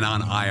 and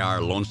on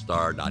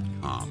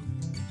irlonestar.com.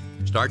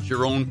 Start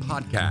your own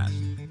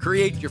podcast,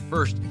 create your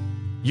first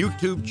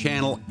YouTube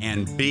channel,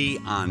 and be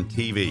on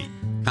TV.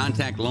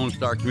 Contact Lone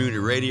Star Community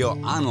Radio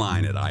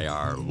online at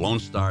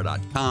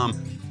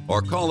irlonestar.com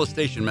or call the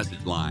station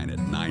message line at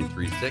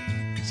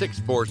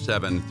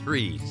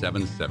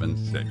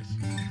 936-647-3776.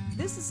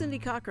 This This is Cindy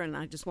Cochran.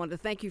 I just wanted to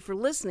thank you for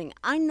listening.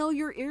 I know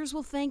your ears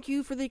will thank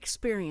you for the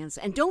experience.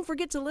 And don't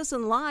forget to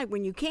listen live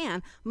when you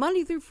can,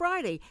 Monday through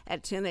Friday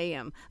at 10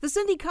 a.m. The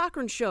Cindy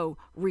Cochran Show,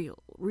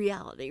 Real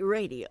Reality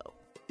Radio.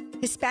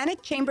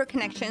 Hispanic Chamber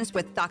Connections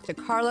with Dr.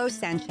 Carlos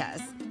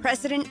Sanchez,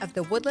 president of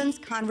the Woodlands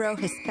Conroe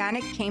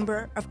Hispanic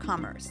Chamber of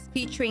Commerce,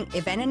 featuring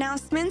event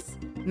announcements,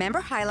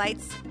 member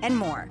highlights, and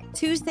more.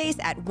 Tuesdays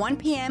at 1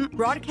 p.m.,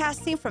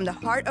 broadcasting from the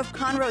heart of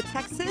Conroe,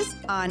 Texas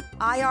on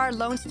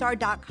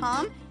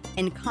irlonestar.com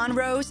and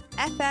Conroe's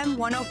FM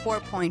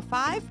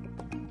 104.5,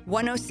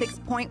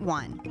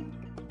 106.1.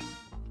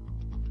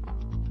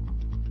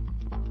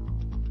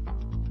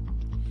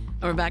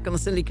 We're back on the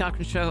Cindy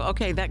Cochran Show.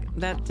 Okay, that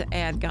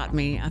ad got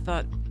me. I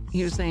thought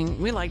he was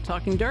saying, we like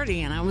talking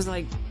dirty. And I was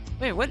like,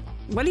 wait, what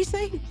did he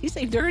say? Did he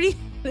say dirty?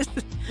 This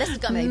is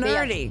going to be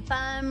a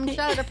fun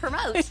show to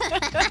promote.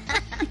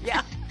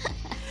 Yeah.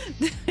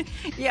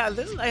 Yeah,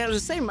 this I don't have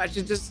to say much.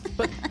 You just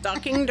put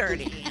talking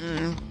dirty,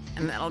 and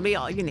that'll be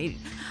all you need.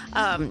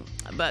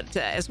 But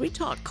as we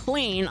talk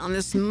clean on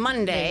this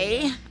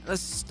Monday, the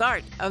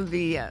start of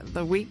the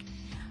week,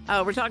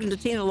 we're talking to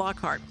Tina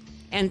Lockhart.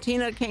 And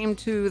Tina came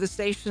to the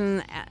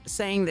station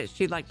saying that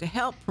she'd like to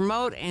help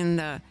promote,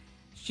 and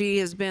she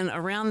has been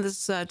around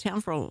this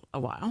town for a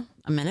while,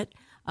 a minute,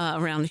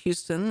 around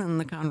Houston and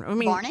the Conroe. I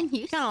mean, born in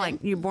Houston. Kind of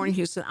like you born in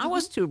Houston. I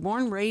was too,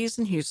 born, raised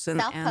in Houston.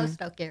 South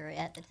Post Oak area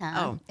at the time.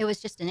 Oh. It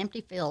was just an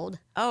empty field.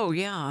 Oh,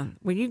 yeah.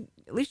 Well,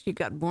 at least you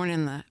got born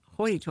in the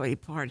hoity-toity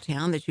part of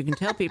town that you can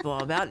tell people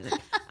all about.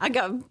 I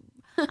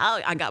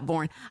got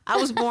born. I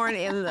was born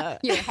in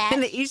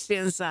the East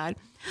End side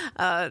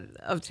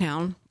of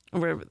town.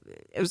 Where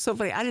it was so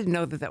funny. I didn't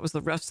know that was the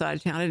rough side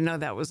of town. I didn't know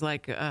that was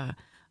like,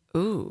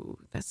 ooh,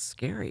 that's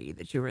scary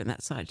that you were in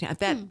that side of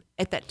town.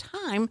 At that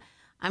time,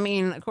 I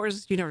mean, of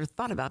course, you never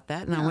thought about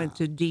that. And I went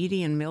to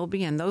Deedy and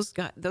Milby, and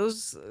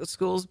those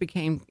schools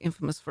became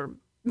infamous for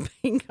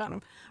being kind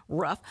of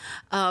rough.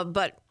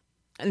 But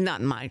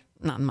not in my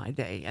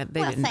day.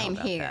 They didn't same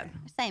know about here. that.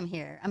 Same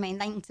here. I mean,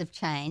 things have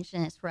changed,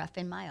 and it's rough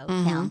in my old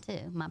town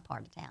too, my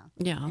part of town.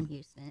 Yeah. In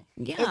Houston.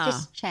 Yeah. It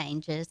just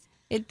changes.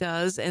 It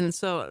does, and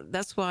so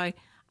that's why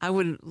I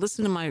would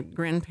listen to my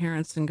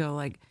grandparents and go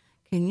like,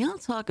 can y'all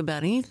talk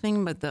about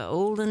anything but the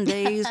olden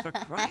days for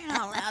crying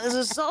out loud? This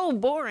is so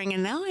boring,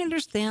 and now I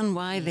understand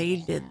why they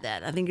did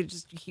that. I think it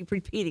just keep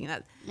repeating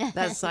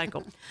that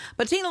cycle.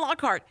 But Tina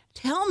Lockhart,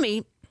 tell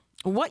me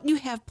what you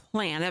have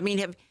planned. I mean,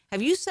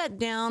 have you sat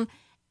down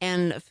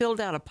and filled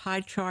out a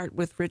pie chart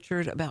with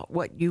Richard about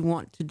what you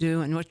want to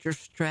do and what your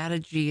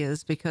strategy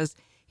is? Because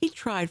he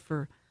tried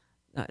for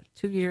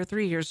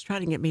 3 years trying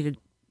to get me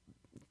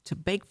to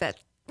bake that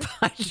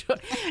pie,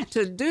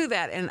 to do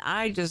that, and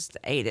I just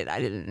ate it.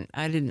 I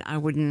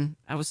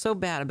was so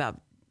bad about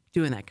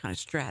doing that kind of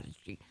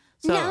strategy.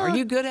 So are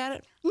you good at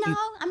it? No,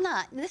 I'm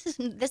not. This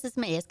is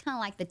me. It's kind of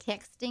like the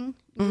texting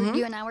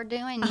you and I were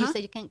doing. You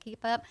said you can't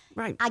keep up.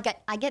 Right. I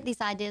get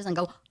these ideas and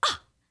go,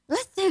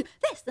 let's do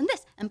this and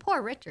this. And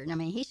poor Richard, I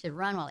mean, he should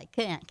run while he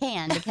can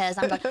because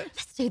I'm going,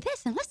 let's do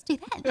this and let's do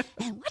that.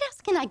 And what else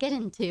can I get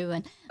into?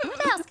 And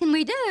what else can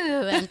we do?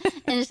 And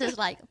it's just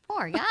like,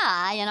 poor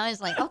guy. And I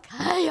was like,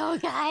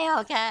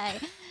 okay.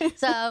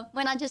 So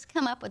when I just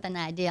come up with an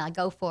idea, I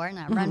go for it and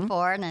I run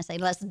for it and I say,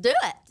 let's do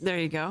it. There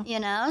you go.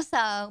 You know,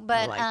 so,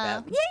 but I like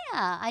that.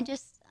 yeah, I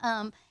just,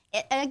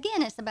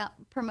 again, it's about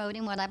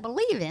promoting what I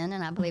believe in,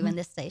 and I believe in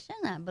this station,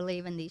 and I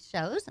believe in these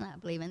shows, and I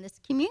believe in this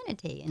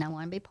community, and I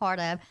want to be part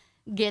of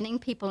getting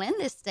people in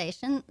this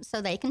station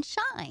so they can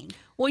shine.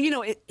 Well, you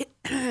know,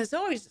 it's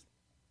always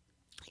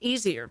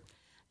easier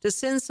to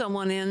send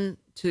someone in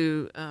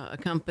to a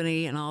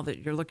company and all that,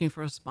 you're looking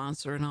for a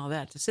sponsor and all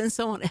that, to send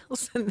someone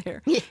else in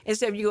there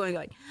instead of you going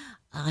like,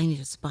 I need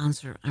a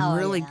sponsor. I'm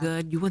really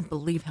good. You wouldn't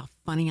believe how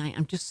funny I am.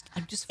 I'm just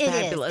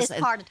fabulous. It's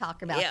hard to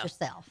talk about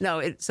yourself.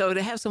 No, so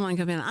to have someone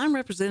come in, I'm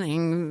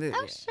representing the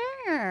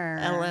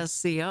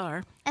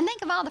LSCR. And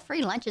think of all the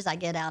free lunches I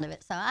get out of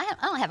it. So I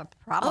don't have a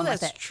problem with it. Oh,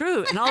 that's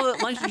true. And all the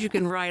lunches you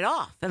can write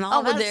off and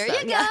all that there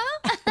stuff. You go.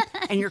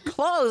 And your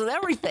clothes and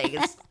everything.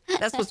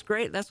 That's what's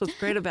great. That's what's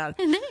great about it.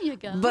 And there you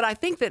go. But I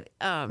think that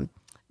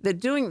that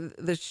doing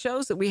the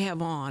shows that we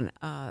have on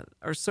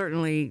are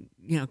certainly,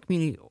 you know,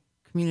 community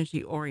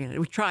oriented.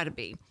 We try to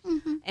be.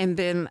 And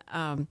then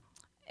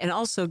and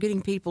also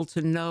getting people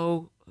to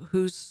know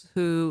who's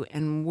who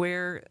and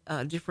where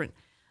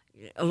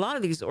a lot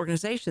of these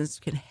organizations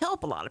can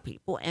help a lot of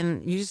people,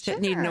 and you just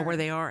need to know where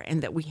they are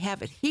and that we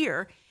have it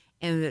here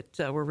and that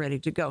we're ready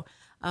to go.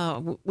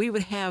 We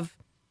would have,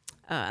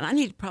 and I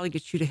need to probably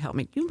get you to help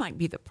me. You might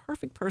be the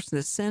perfect person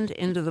to send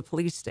into the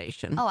police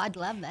station. Oh, I'd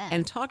love that.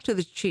 And talk to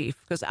the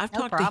chief, because I've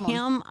talked to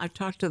him. I've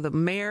talked to the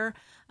mayor.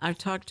 I've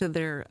talked to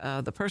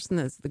the person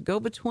that's the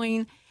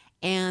go-between,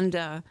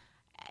 and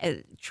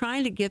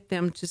trying to get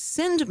them to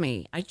send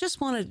me. I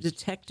just want a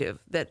detective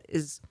that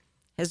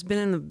has been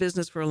in the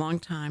business for a long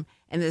time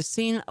and has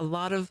seen a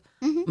lot of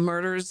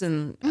murders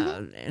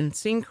and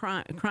seen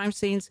crime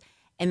scenes,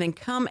 and then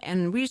come,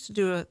 and we used to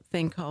do a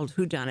thing called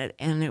Whodunit,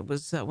 and it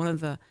was one of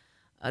the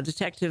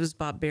detectives,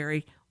 Bob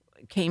Berry,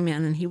 came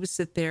in, and he would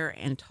sit there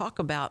and talk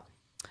about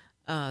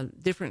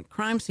different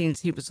crime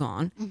scenes he was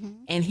on,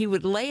 and he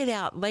would lay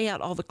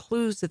out all the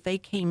clues that they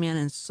came in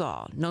and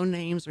saw. No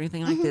names or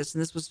anything like this.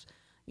 And this was,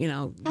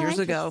 years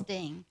ago.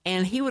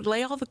 And he would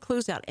lay all the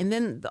clues out, and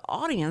then the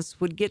audience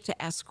would get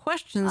to ask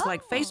questions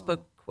like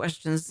Facebook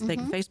questions. They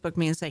can Facebook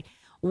me and say,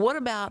 "What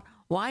about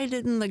why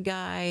didn't the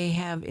guy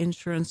have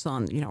insurance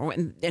on?"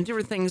 And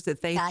different things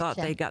that they thought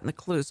they got in the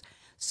clues.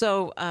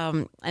 So,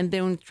 and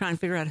then try and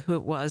figure out who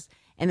it was.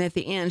 And at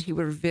the end, he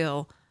would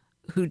reveal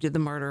who did the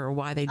murder or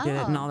why they did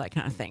it and all that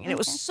kind of thing. And it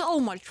was so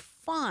much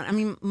fun. I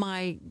mean,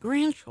 my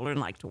grandchildren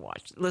like to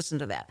listen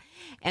to that.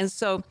 And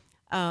so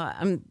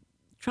I'm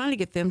trying to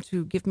get them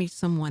to give me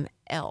someone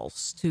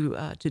else to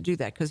do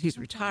that because he's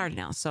retired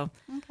now. So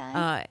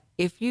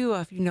if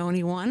you know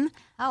anyone.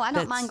 Oh, I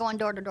don't mind going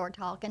door to door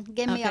talking.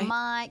 Give me a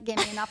mic, give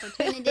me an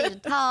opportunity to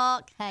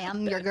talk. Hey,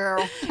 I'm your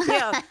girl.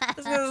 Yeah.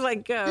 It was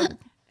like,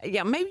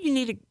 maybe you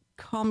need to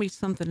call me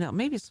something else.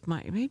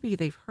 Maybe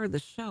they've heard the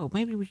show.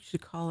 Maybe we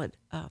should call it.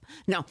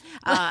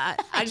 I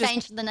just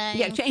changed the name.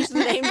 Yeah, change the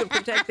name to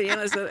protect the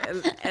innocent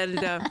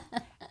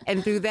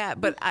and do that.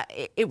 But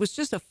it was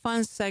just a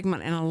fun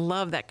segment, and I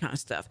love that kind of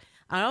stuff.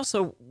 I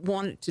also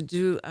wanted to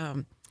do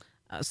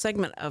a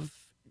segment of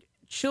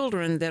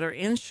children that are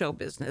in show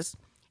business,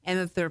 and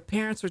that their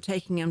parents are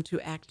taking them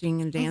to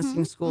acting and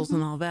dancing schools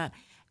and all that,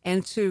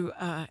 and to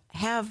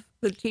have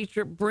the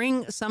teacher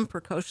bring some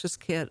precocious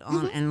kid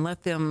on and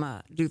let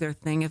them do their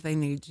thing if they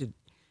need to,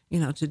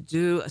 to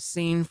do a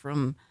scene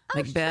from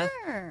Macbeth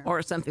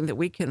or something that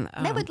we can.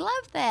 They would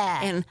love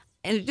that.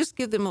 And just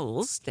give them a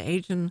little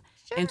stage and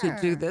to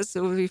do this.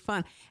 It would be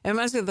fun. It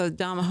reminds me of the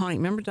Don Mahoney.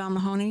 Remember Don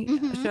Mahoney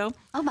show?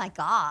 Oh, my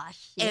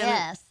gosh.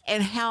 Yes.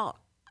 And how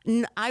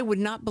I would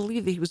not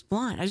believe that he was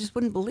blind. I just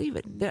wouldn't believe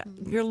it.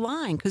 You're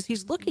lying because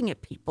he's looking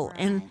at people.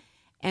 Right.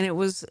 And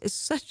it's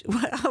such,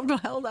 I don't know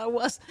how old I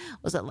was.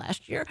 Was it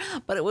last year?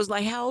 But it was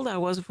like how old I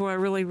was before I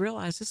really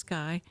realized this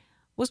guy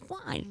was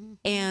blind.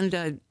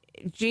 And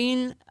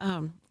Jean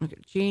and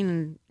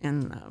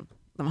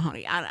the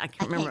Mahoney, I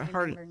can't remember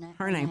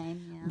her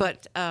name.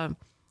 Yeah.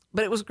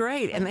 But it was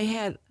great. And they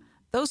had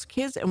those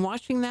kids, and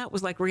watching that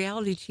was like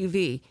reality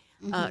TV.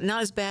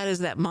 Not as bad as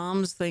that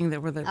Moms thing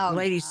that were the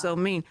ladies so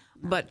mean,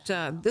 but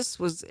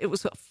it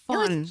was a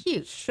fun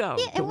show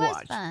to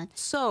watch. Fun.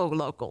 So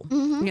local,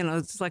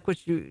 it's like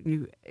what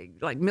you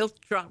like Milk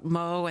Drop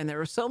Mo, and there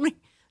were so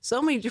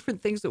many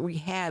different things that we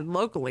had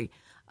locally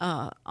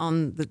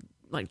on the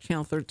like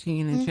Channel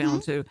 13 and Channel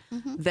 2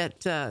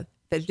 that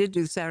did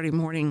do Saturday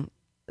morning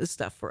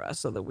stuff for us,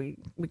 so that we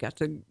got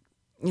to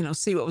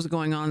see what was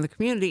going on in the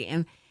community,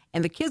 and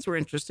the kids were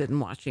interested in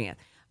watching it.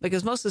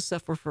 Because most of the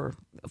stuff were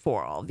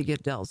for all the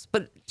adults.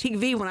 But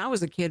TV, when I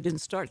was a kid,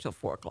 didn't start till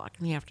 4 o'clock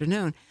in the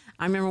afternoon.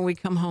 I remember we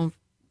come home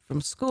from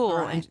school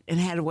and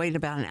had to wait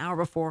about an hour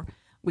before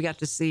we got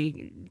to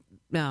see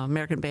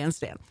American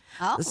Bandstand.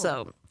 Oh.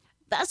 So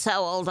that's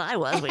how old I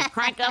was. We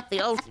crank up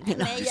the old.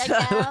 There you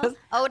go.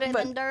 Older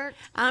than dirt.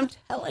 I'm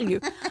telling you.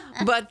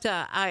 But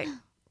I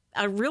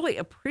really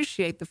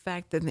appreciate the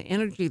fact that the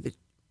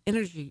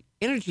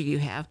energy you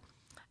have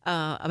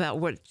about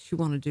what you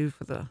want to do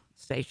for the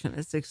station.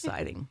 It's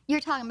exciting.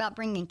 You're talking about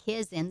bringing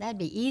kids in. That'd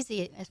be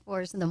easy as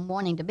far as them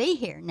wanting to be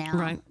here now.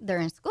 Right. They're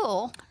in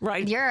school.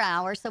 Right. Your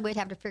hours, so we'd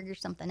have to figure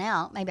something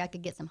out. Maybe I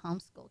could get some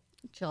homeschool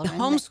children.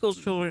 The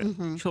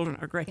homeschool children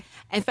are great.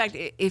 In fact,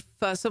 if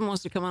someone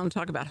wants to come on and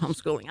talk about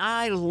homeschooling,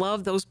 I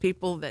love those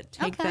people that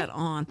take that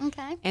on.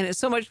 Okay. And it's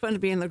so much fun to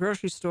be in the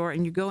grocery store,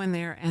 and you go in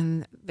there,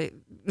 and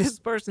this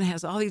person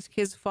has all these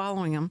kids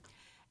following them,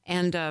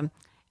 and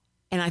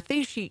I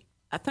think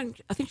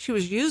she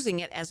was using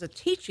it as a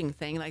teaching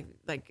thing,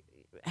 like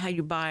how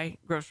you buy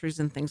groceries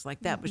and things like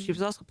that. But she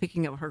was also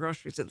picking up her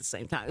groceries at the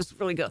same time. It was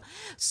really good.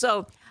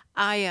 So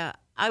I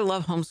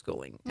love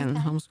homeschooling and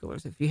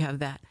homeschoolers if you have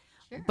that.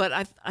 Sure.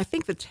 But I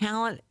think the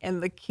talent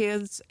and the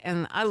kids,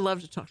 and I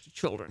love to talk to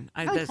children.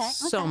 That's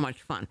so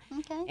much fun.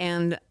 Okay.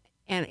 And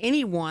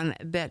anyone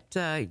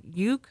that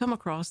you come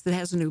across that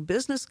has a new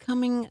business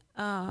coming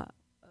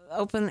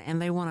open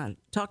and they want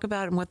to talk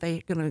about and what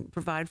they're going to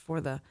provide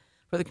for the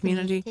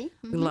community.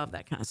 We love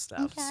that kind of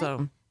stuff. Okay.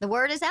 So the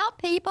word is out,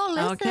 people.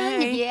 Listen,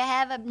 if you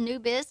have a new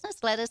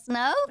business, let us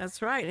know.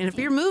 That's right. And if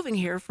you're moving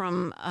here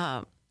from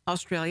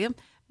Australia,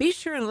 be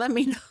sure and let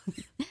me know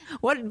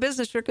what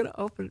business you're going to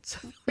open so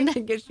we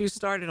can get you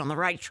started on the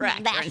right track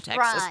here in Texas.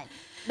 That's right.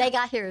 They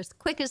got here as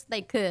quick as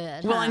they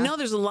could. Well, I know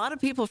there's a lot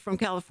of people from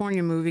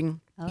California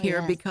moving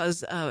here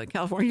because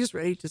California's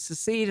ready to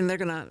secede and they're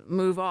going to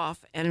move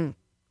off. And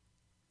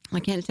I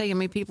can't tell you how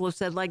many people have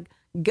said, like,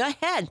 go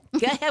ahead.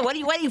 What are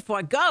you waiting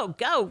for? Go,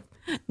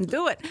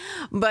 do it.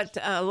 But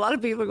a lot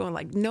of people are going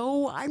like,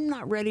 no, I'm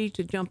not ready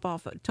to jump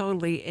off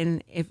totally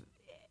and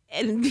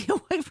be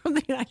away from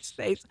the United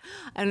States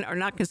and or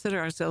not consider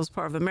ourselves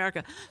part of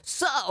America.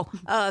 So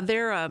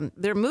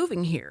they're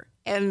moving here.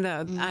 And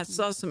I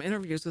saw some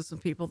interviews with some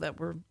people that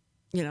were,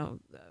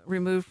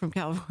 removed from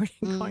California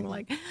going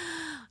like,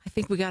 I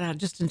think we got out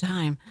just in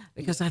time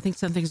because I think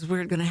something's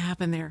weird going to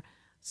happen there.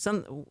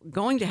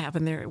 going to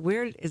happen there.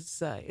 Weird is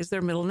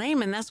their middle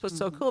name, and that's what's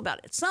so cool about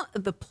it. It's not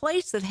the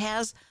place that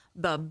has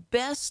the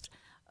best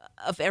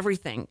of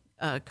everything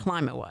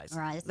climate-wise.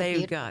 Right, it's a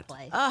They've beautiful got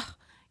place.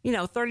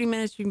 30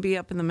 minutes you can be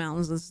up in the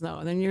mountains and snow,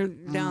 and then you're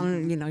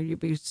down, you'll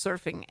be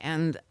surfing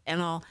and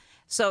all.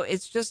 So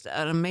it's just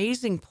an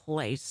amazing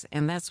place,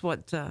 and that's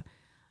what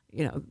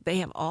they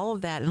have all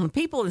of that. And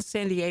people in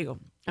San Diego,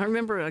 I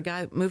remember a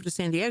guy moved to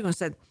San Diego and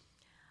said,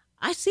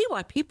 I see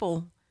why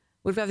people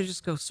would rather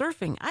just go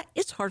surfing.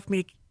 It's hard for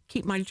me to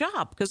keep my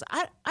job because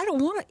I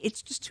don't want to.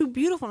 It's just too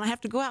beautiful, and I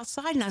have to go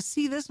outside and I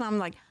see this, and I'm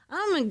like,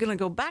 I'm going to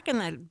go back in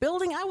that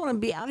building. I want to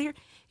be out here.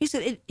 He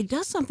said it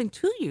does something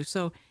to you,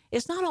 so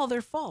it's not all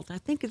their fault. I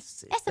think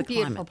it's a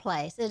beautiful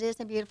place. It is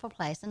a beautiful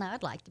place, and I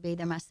would like to be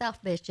there myself,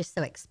 but it's just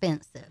so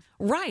expensive.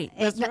 Right,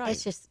 that's right.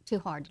 It's just too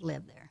hard to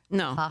live there.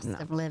 No, the cost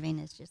of living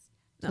is just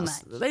too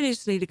much. They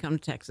just need to come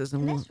to Texas,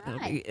 and That's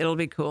right. it'll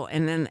be cool.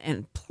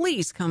 And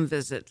please come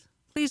visit.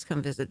 Please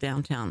come visit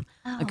downtown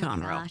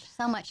Conroe. Gosh,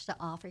 so much to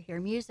offer here.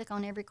 Music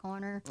on every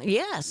corner.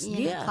 Yes, You know,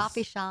 yes.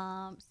 coffee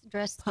shops,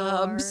 dress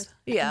Pubs, stores.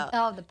 yeah.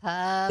 Oh, the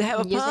pub. They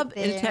have a music pub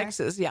in there.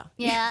 Texas, yeah.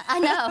 Yeah, I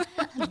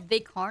know. The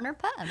corner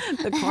pub.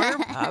 The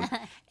corner pub.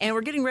 And we're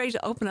getting ready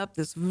to open up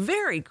this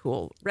very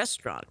cool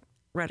restaurant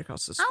right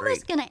across the street. I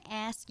was going to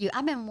ask you,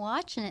 I've been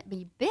watching it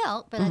be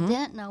built, but I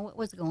didn't know what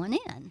was going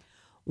in.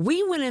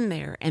 We went in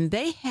there, and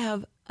they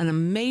have an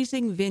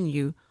amazing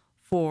venue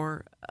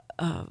for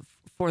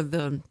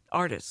the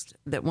artists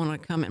that want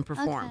to come and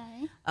perform.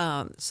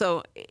 Okay.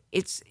 So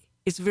it's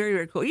very,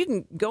 very cool. You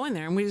can go in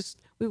there, and we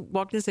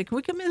walked in and said, "Can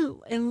we come in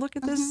and look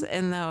at this?"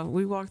 And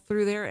we walked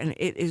through there, and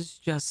it is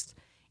just,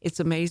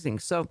 it's amazing.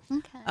 So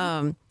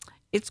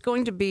it's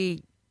going to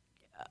be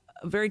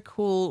a very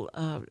cool,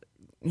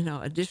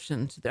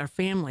 addition to our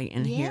family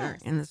in here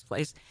in this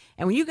place.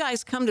 And when you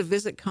guys come to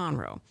visit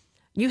Conroe,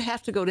 you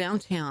have to go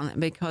downtown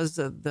because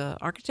of the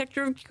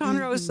architecture of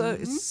Conroe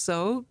is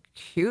so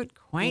cute,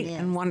 quaint,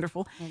 and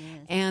wonderful. It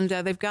is. And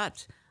they've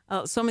got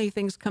so many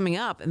things coming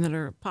up and that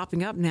are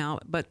popping up now.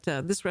 But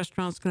this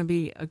restaurant's going to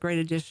be a great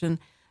addition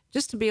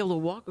just to be able to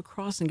walk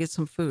across and get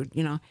some food,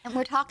 And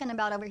we're talking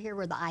about over here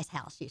where the Ice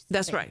House used to be.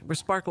 That's right, where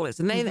Sparkle is.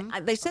 And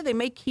they said they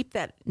may keep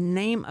that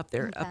name up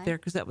there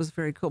because that was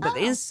very cool. But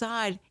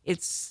inside,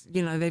 it's,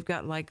 they've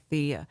got like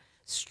the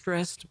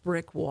stressed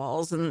brick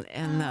walls and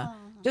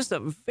just a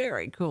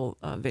very cool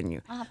venue.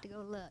 I'll have to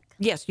go look.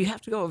 Yes, you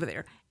have to go over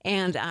there.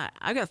 And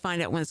I got to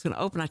find out when it's going to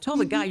open. I told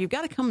the guy, you've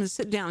got to come and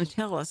sit down and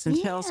tell us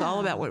all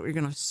about what we're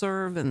going to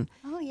serve and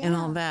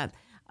all that,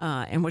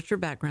 and what your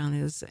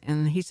background is.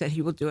 And he said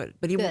he will do it.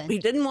 But he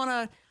didn't want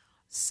to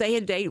say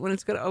a date when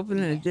it's going to open,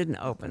 and it didn't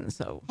open.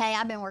 So Hey,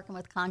 I've been working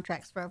with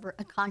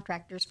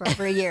contractors for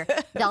over a year.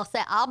 They'll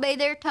say, I'll be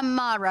there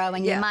tomorrow,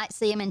 and you might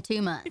see them in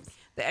 2 months.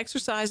 the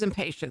exercise and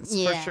patience,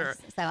 for sure.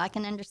 So I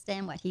can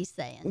understand what he's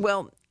saying.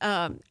 Well,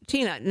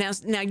 Tina, now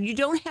you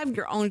don't have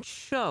your own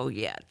show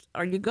yet.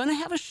 Are you going to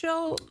have a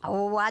show?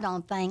 Oh, I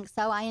don't think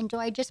so. I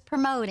enjoy just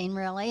promoting,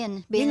 really,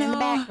 and being in the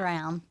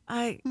background.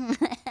 I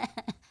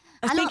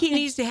think he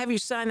needs to have you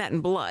sign that in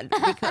blood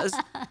because,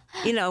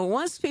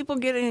 once people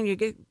get in and you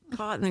get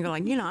caught and they go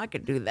like, I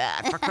could do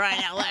that for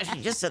crying out loud.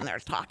 She's just sitting there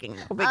talking.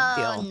 No big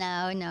deal. Oh,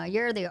 no.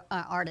 You're the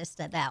artist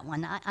at that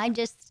one.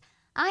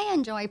 I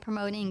enjoy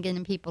promoting and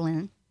getting people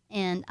in,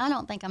 and I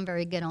don't think I'm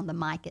very good on the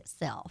mic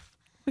itself.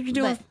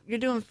 Well, you're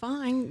doing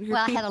fine.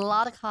 I had a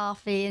lot of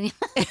coffee.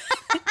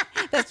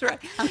 That's right.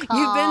 You've been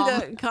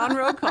to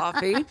Conroe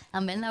Coffee.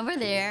 I've been over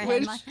there.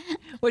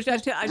 Which I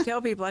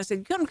tell people, I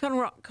said, come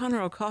to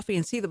Conroe Coffee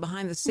and see the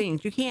behind the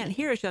scenes. You can't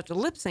hear us. You have to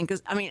lip sync,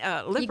 lip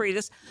read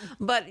us.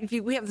 But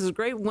we have this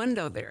great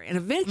window there. And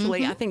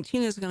eventually, I think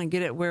Tina's going to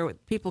get it where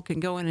people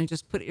can go in and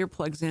just put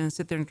earplugs in and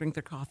sit there and drink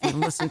their coffee and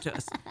listen to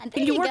us.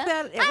 Can you work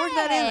that in?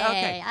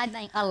 Okay. I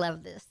think I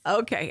love this.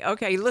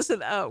 Okay.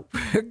 Listen,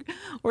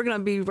 we're going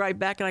to be right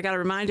back. And I got to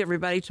remind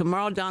everybody,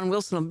 tomorrow Don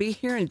Wilson will be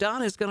here. And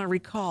Don is going to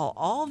recall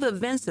all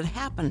the events that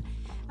happened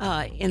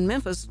in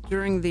Memphis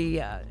during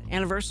the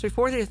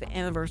 40th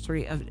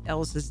anniversary of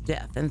Ellis's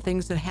death, and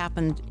things that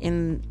happened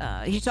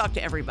he talked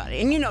to everybody.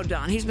 And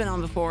Don, he's been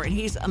on before, and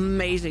he's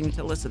amazing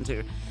to listen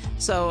to.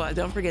 So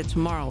don't forget,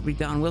 tomorrow will be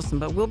Don Wilson,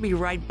 but we'll be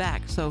right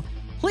back. So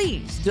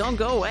please don't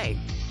go away.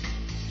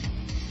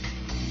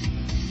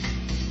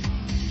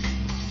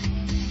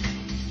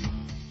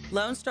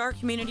 Lone Star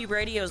Community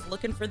Radio is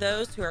looking for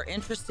those who are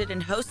interested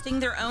in hosting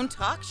their own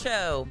talk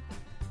show.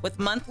 With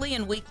monthly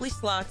and weekly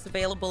slots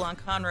available on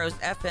Conroe's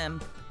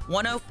FM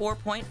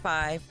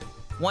 104.5,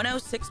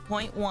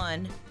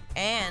 106.1,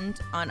 and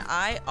on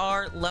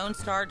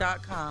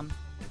irlonestar.com.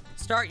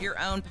 Start your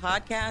own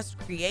podcast,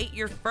 create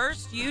your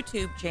first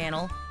YouTube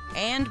channel,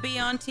 and be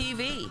on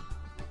TV.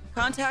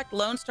 Contact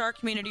Lone Star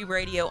Community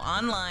Radio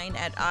online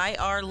at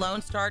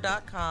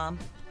irlonestar.com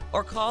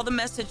or call the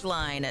message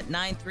line at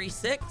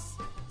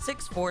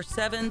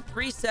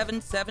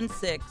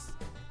 936-647-3776.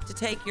 to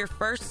take your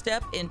first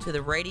step into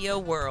the radio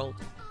world.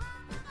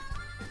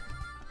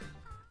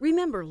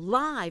 Remember,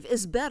 live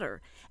is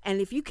better. And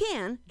if you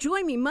can,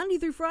 join me Monday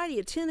through Friday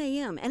at 10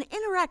 a.m. and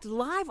interact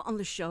live on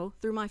the show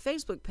through my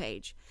Facebook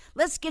page.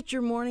 Let's get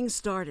your morning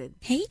started.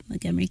 Hey,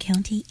 Montgomery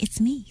County,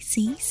 it's me,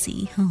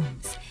 C.C.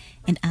 Holmes.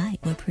 And I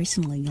would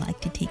personally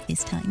like to take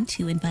this time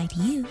to invite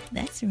you,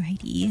 that's right,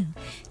 you,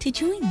 to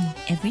join me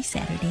every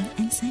Saturday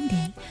and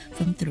Sunday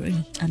from 3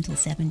 until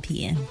 7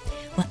 p.m.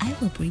 where I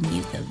will bring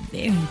you the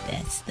very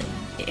best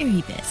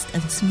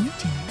of smooth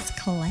jazz,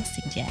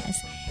 classic jazz,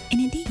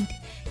 and indeed,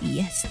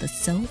 yes, the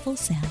soulful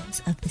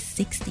sounds of the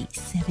 60s,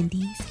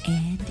 70s,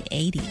 and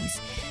 80s.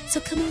 So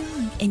come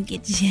along and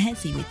get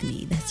jazzy with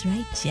me. That's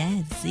right,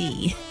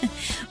 jazzy.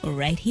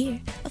 Right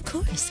here, of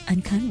course,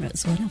 on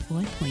Conroe's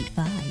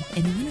 104.5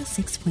 and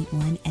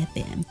 106.1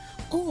 FM,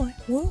 or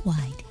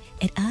worldwide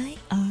at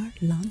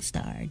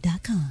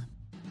irlongstar.com.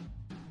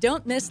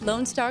 Don't miss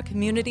Lone Star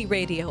Community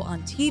Radio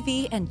on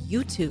TV and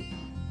YouTube.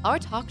 Our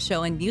talk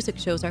show and music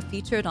shows are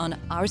featured on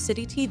Our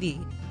City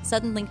TV,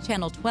 Suddenlink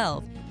Channel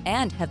 12,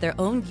 and have their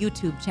own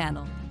YouTube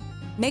channel.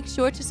 Make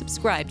sure to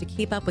subscribe to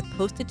keep up with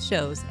posted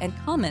shows and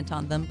comment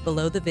on them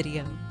below the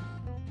video.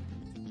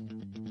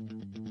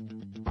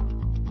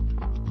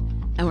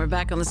 And we're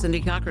back on the Cindy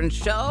Cochran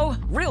Show,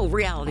 Real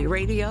Reality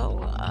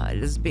Radio.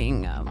 It is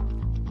being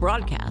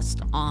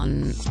broadcast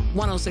on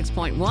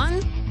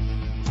 106.1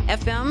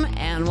 FM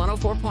and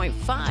 104.5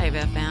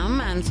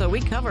 FM. And so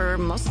we cover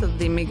most of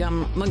the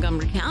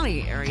Montgomery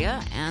County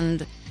area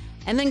and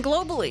then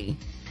globally.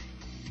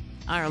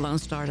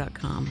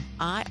 irlonestar.com.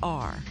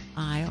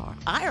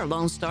 IR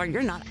Lone Star.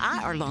 You're not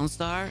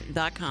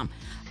irlonestar.com.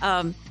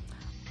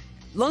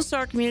 Lone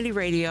Star Community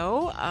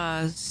Radio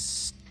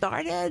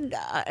started.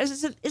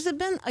 Has it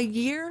been a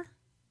year,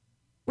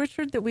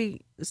 Richard, that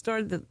we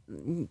started the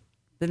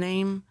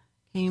name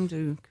came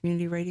to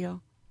community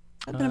radio?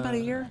 Has it been about a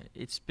year?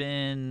 It's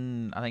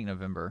been, I think,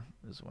 November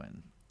is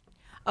when.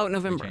 Oh,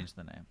 November. We changed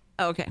the name.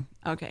 Okay.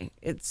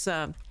 It's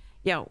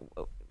yeah.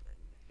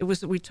 It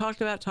was. We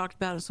talked about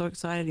it. So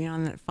excited,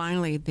 and that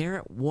finally there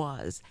it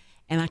was.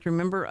 And I can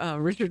remember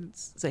Richard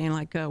saying,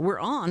 like, we're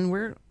on.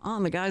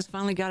 The guys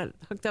finally got it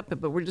hooked up,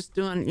 but we're just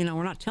doing,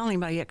 we're not telling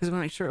anybody yet because we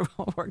want to make sure it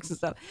all works and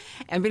stuff.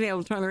 And being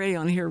able to turn the radio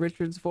on and hear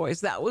Richard's voice,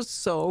 that was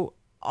so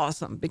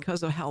awesome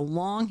because of how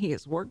long he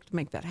has worked to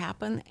make that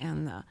happen.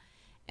 And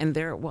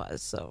there it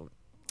was. So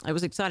it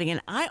was exciting.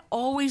 And I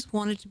always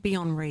wanted to be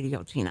on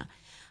radio, Tina.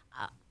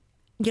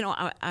 I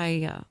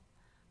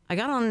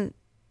got on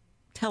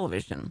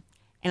television.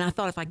 And I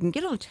thought if I can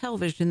get on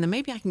television, then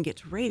maybe I can get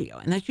to radio.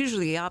 And that's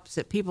usually the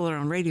opposite. People that are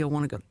on radio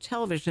want to go to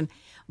television.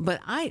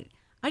 But I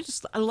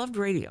loved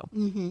radio.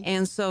 Mm-hmm.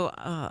 And so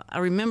I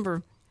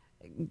remember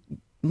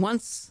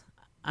once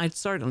I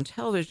started on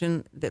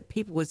television that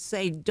people would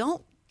say, if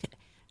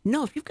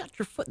you've got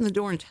your foot in the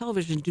door in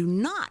television, do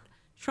not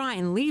try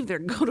and leave there,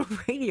 go to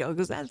radio,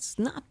 because that's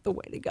not the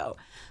way to go.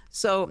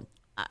 So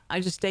I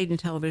just stayed in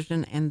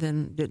television and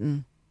then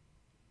didn't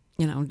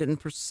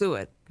pursue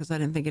it because I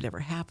didn't think it ever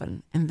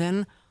happened. And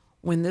then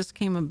when this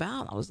came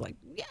about, I was like,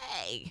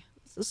 yay,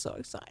 this is so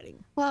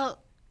exciting.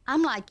 Well,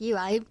 I'm like you.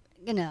 I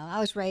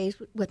was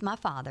raised with my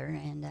father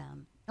and,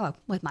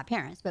 with my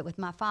parents, but with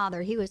my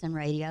father, he was in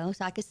radio.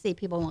 So I could see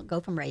people won't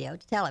go from radio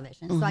to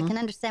television. Mm-hmm. So I can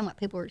understand what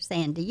people were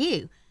saying to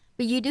you.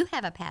 But you do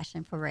have a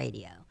passion for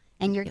radio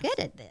and you're good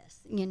at this.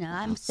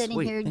 I'm sitting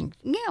here.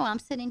 I'm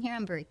sitting here.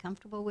 I'm very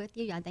comfortable with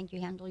you. I think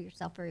you handle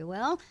yourself very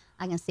well.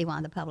 I can see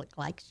why the public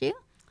likes you.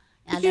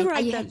 Could you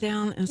write that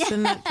down and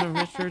send that to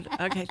Richard?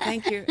 Okay,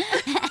 thank you.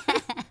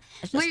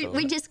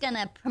 We're just going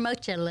to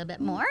promote you a little bit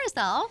more, is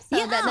all,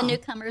 so that the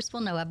newcomers will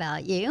know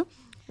about you.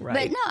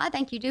 Right. But no, I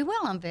think you do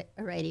well on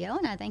radio,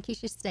 and I think you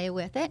should stay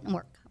with it and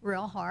work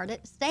real hard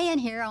at staying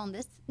here on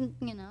this,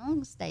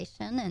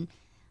 station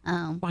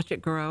and watch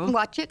it grow.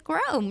 Watch it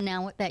grow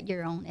now that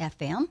you're on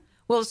FM.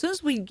 Well, as soon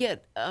as we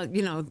get,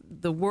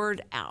 the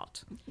word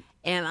out,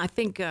 and I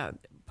think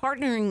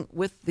partnering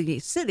with the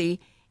city.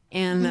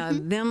 And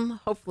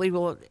them hopefully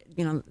will,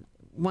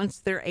 once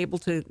they're able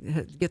to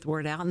get the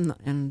word out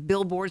and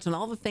billboards and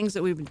all the things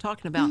that we've been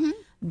talking about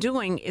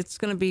doing, it's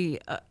going to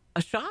be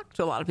a shock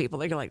to a lot of people.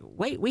 They're like,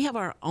 wait, we have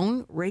our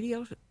own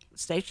radio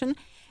station?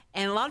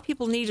 And a lot of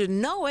people need to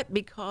know it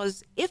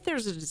because if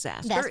there's a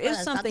disaster, if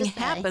something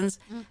happens,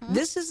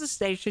 this is the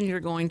station you're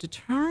going to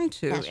turn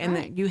to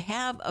that you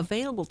have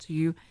available to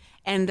you.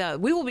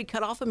 And we will be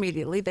cut off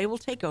immediately. They will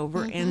take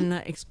over and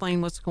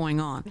explain what's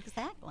going on.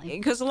 Exactly.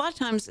 Because a lot of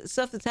times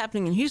stuff that's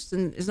happening in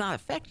Houston is not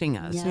affecting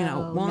us,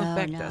 won't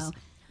affect us.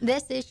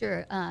 This is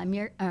your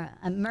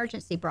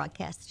emergency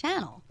broadcast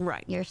channel.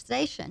 Right. Your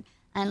station.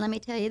 And let me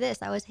tell you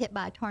this. I was hit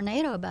by a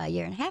tornado about a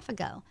year and a half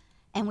ago,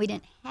 and we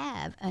didn't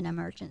have an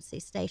emergency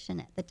station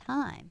at the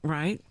time.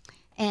 Right.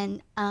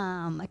 And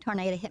a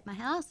tornado hit my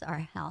house. Our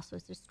house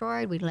was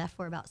destroyed. We left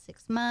for about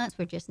 6 months.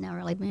 We're just now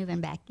really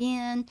moving back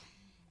in.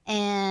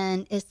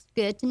 And it's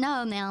good to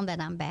know now that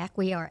I'm back.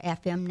 We are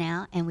FM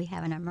now, and we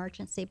have an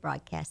emergency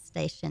broadcast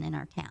station in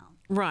our town.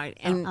 Right.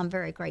 So and I'm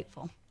very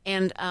grateful.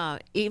 And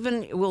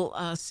even we'll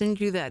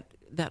send you that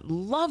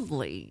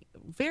lovely,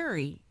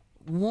 very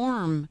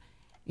warm,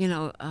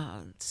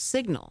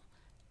 signal.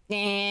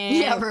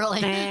 Yeah,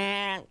 really.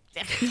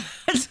 But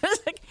it's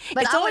I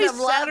would always have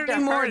loved Saturday to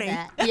have morning.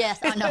 heard that. Yes,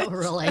 I know,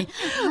 really.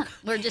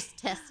 We're just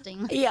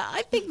testing. Yeah,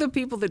 I think the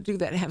people that do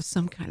that have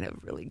some kind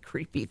of really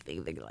creepy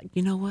thing. They're like,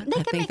 you know what? They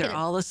I can think make they're it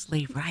all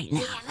asleep right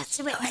now. Let's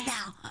do it right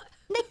now.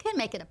 They could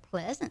make it a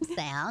pleasant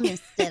sound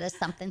instead of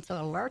something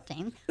so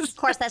alerting. Of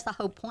course, that's the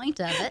whole point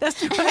of it.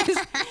 That's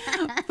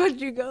right. But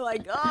you go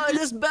like, oh,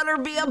 this better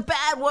be a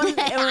bad one. And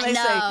when they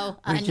say,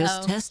 we're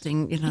just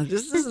testing,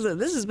 this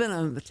has been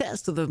a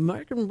test of the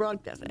American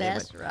broadcast.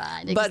 That's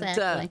right, But,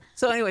 exactly.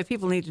 so anyway,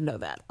 people need to know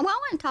that. Well, I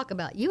want to talk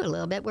about you a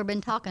little bit. We've been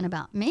talking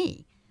about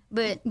me.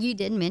 But you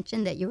did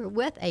mention that you were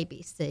with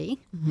ABC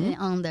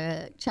on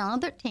the Channel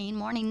 13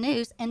 Morning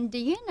News. And do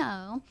you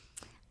know,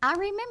 I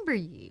remember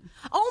you.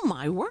 Oh,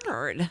 my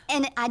word.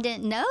 And I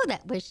didn't know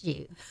that was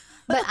you.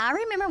 But I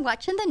remember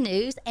watching the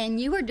news,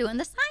 and you were doing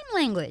the sign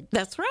language.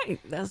 That's right.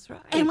 That's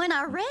right. And when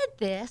I read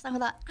this, I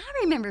thought,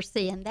 I remember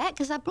seeing that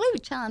because I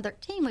believe Channel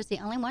 13 was the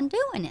only one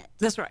doing it.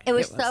 That's right. It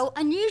was so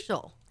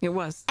unusual. It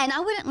was. And I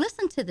wouldn't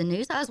listen to the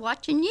news. I was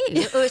watching you.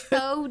 It was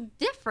so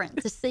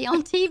different to see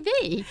on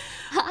TV.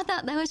 I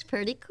thought that was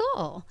pretty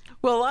cool.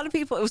 Well, a lot of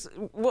people,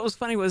 what was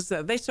funny was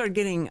they started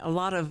getting a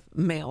lot of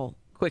mail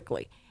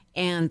quickly.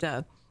 And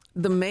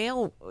the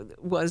mail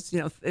was,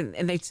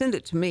 and they'd send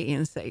it to me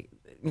and say,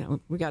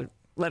 we got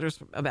letters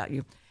about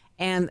you.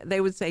 And they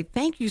would say,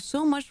 thank you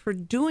so much for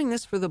doing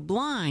this for the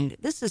blind.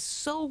 This is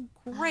so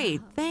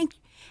great. Thank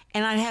you.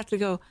 And I'd have to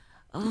go,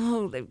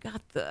 oh, they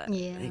got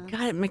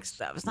it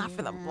mixed up. It's not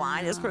for the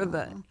blind. It's for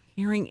the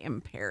hearing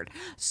impaired.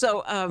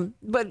 So,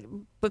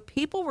 but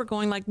people were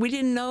going like, we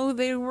didn't know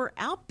they were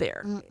out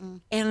there.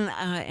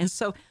 And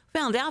so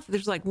found out that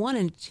there's like 1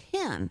 in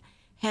 10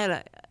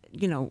 had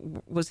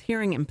was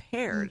hearing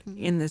impaired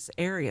in this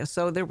area.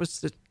 So there was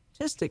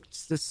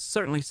statistics to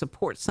certainly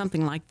support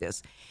something like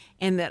this.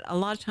 And that a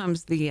lot of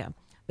times the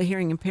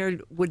hearing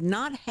impaired would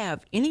not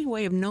have any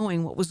way of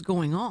knowing what was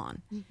going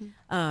on.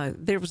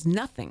 There was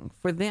nothing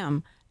for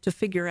them to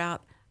figure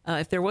out.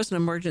 If there was an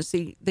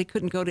emergency, they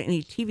couldn't go to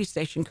any TV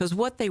station because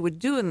what they would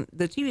do, and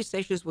the TV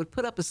stations would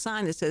put up a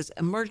sign that says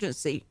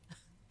emergency.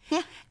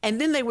 Yeah. And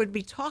then they would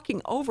be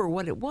talking over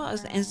what it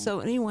was. Right. And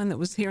so anyone that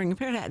was hearing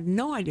impaired had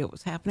no idea what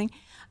was happening.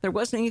 There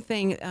wasn't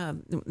anything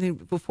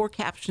before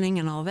captioning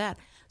and all that.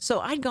 So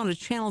I'd gone to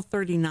Channel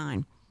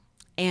 39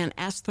 and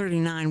asked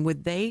 39,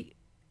 would they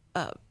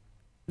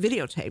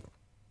videotape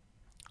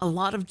a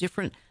lot of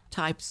different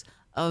types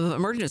of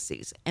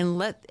emergencies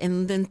and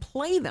then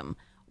play them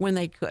when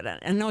they could.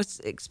 I know it's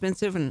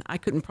expensive and I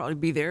couldn't probably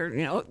be there,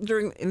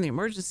 in the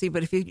emergency,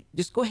 but if you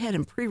just go ahead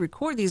and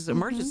pre-record these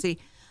emergency,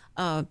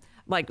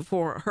 like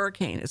for a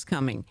hurricane is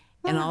coming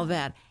and all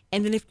that.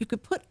 And then if you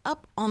could put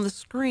up on the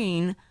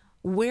screen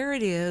where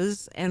it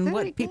is and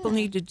what people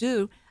need to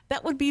do,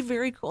 that would be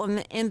very cool.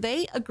 And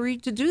they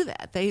agreed to do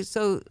that.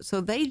 So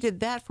they did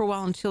that for a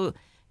while until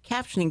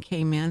captioning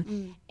came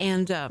in.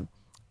 And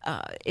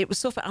it was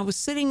so fun. I was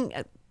sitting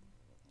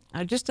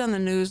I just done the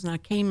news and I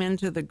came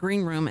into the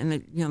green room and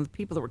the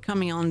people that were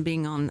coming on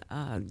being on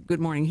Good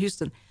Morning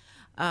Houston,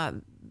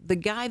 the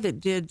guy that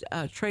did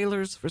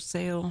Trailers for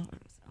Sale,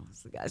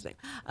 what's the guy's name?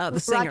 The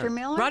singer.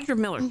 Roger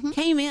Miller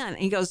came in and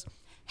he goes,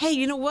 hey,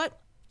 you know what?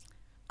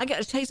 I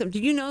got to tell you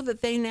something. Do you know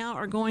that they now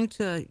are going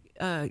to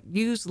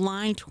use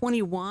line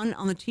 21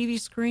 on the TV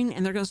screen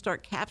and they're going to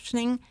start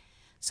captioning?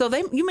 So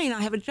you may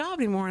not have a job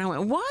anymore. And I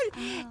went, what?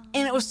 Oh.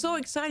 And it was so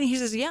exciting. He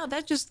says, yeah,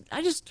 I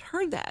just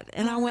heard that.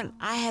 And I went,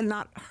 I had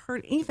not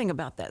heard anything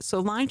about that.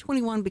 So line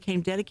 21 became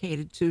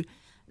dedicated to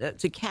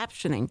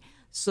captioning.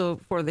 So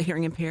for the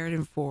hearing impaired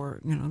and for,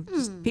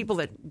 just people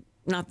that,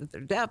 not that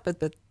they're deaf,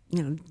 but that,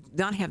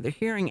 not have their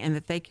hearing and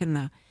that they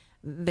can,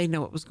 they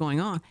know what was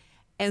going on.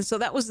 And so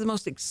that was the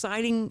most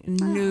exciting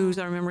news.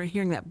 I remember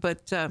hearing that.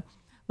 But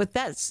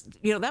that's,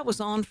 that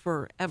was on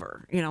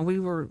forever. We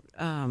were,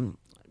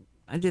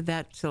 I did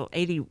that till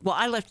 80. Well,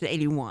 I left at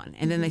 81,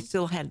 and then they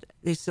still had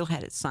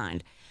it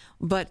signed,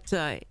 but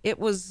it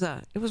was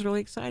really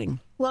exciting.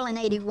 Well, in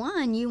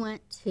 81, you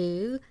went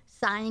to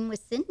Signing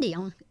with Cindy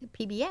on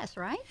PBS,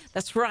 right?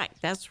 That's right.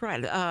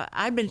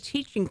 I've been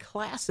teaching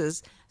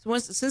classes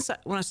when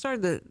I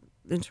started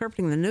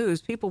interpreting the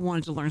news. People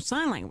wanted to learn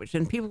sign language,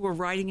 and people were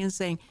writing in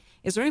saying,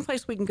 "Is there any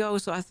place we can go?"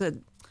 So I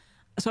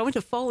went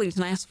to Foley's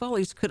and I asked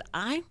Foley's, "Could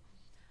I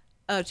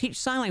teach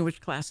sign language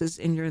classes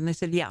in your?" And they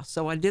said, yeah.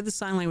 So I did the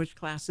sign language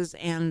classes,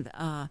 and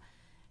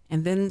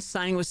then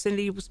Signing with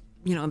Cindy was,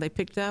 they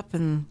picked up,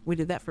 and we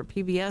did that for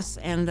PBS,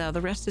 and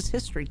the rest is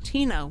history.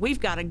 Tina, we've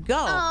got to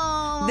go.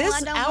 Oh,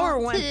 this hour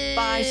went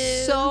by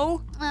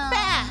so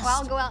fast.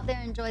 Well, I'll go out there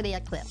and enjoy the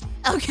eclipse.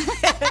 Okay.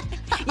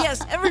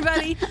 Yes,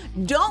 everybody,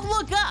 don't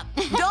look up.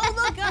 Don't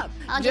look up.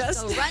 I'll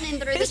just go running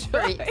through the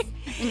streets.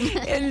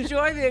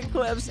 Enjoy the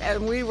eclipse,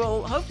 and we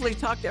will hopefully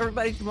talk to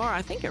everybody tomorrow.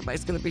 I think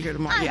everybody's going to be here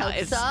tomorrow. I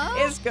hope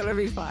so. It's going to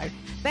be fine.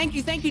 Thank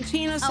you,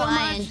 Tina, so much.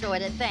 I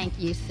enjoyed it. Thank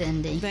you,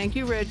 Cindy. Thank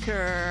you,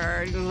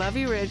 Richard. Love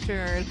you,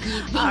 Richard.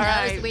 He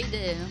knows we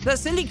do. The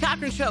Cindy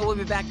Cochran Show will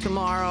be back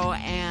tomorrow,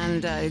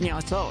 and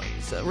it's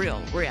always a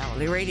real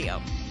reality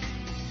radio.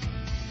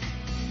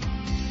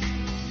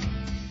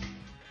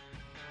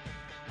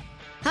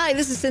 Hi,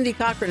 this is Cindy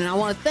Cochran, and I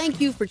want to thank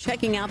you for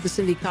checking out The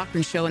Cindy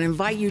Cochran Show and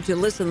invite you to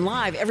listen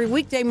live every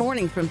weekday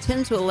morning from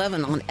 10 to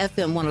 11 on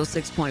FM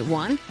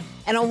 106.1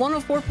 and on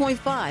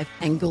 104.5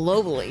 and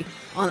globally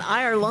on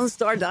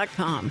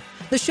irlonestar.com.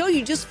 The show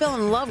you just fell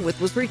in love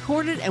with was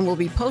recorded and will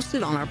be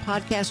posted on our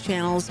podcast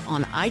channels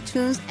on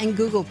iTunes and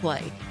Google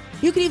Play.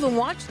 You can even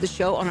watch the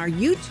show on our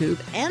YouTube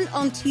and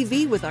on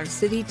TV with our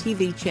City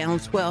TV Channel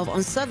 12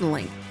 on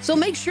Suddenlink. So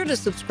make sure to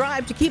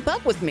subscribe to keep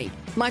up with me.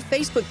 My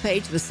Facebook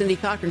page, The Cindy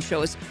Cochran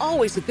Show, is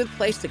always a good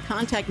place to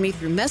contact me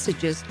through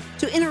messages,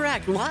 to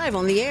interact live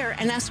on the air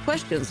and ask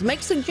questions,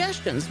 make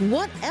suggestions,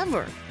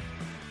 whatever.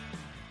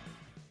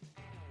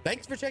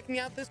 Thanks for checking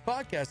out this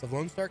podcast of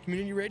Lone Star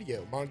Community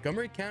Radio,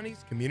 Montgomery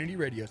County's community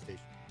radio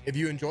station. If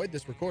you enjoyed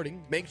this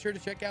recording, make sure to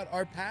check out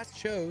our past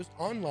shows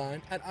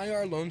online at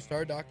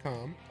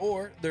irlonestar.com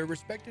or their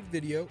respective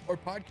video or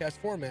podcast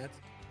formats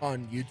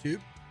on YouTube,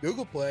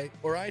 Google Play,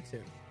 or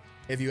iTunes.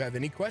 If you have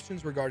any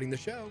questions regarding the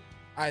show,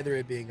 either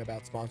it being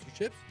about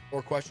sponsorships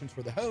or questions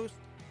for the host,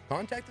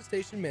 contact the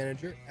station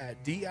manager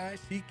at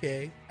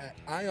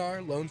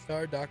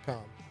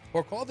dick@irlonestar.com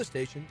or call the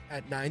station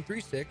at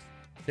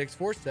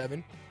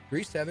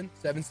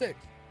 936-647-3776.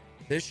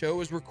 This show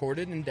was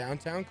recorded in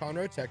downtown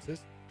Conroe,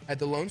 Texas, at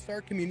the Lone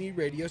Star Community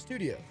Radio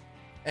Studios,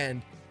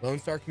 and Lone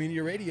Star Community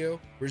Radio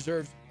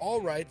reserves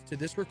all rights to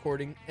this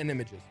recording and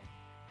images.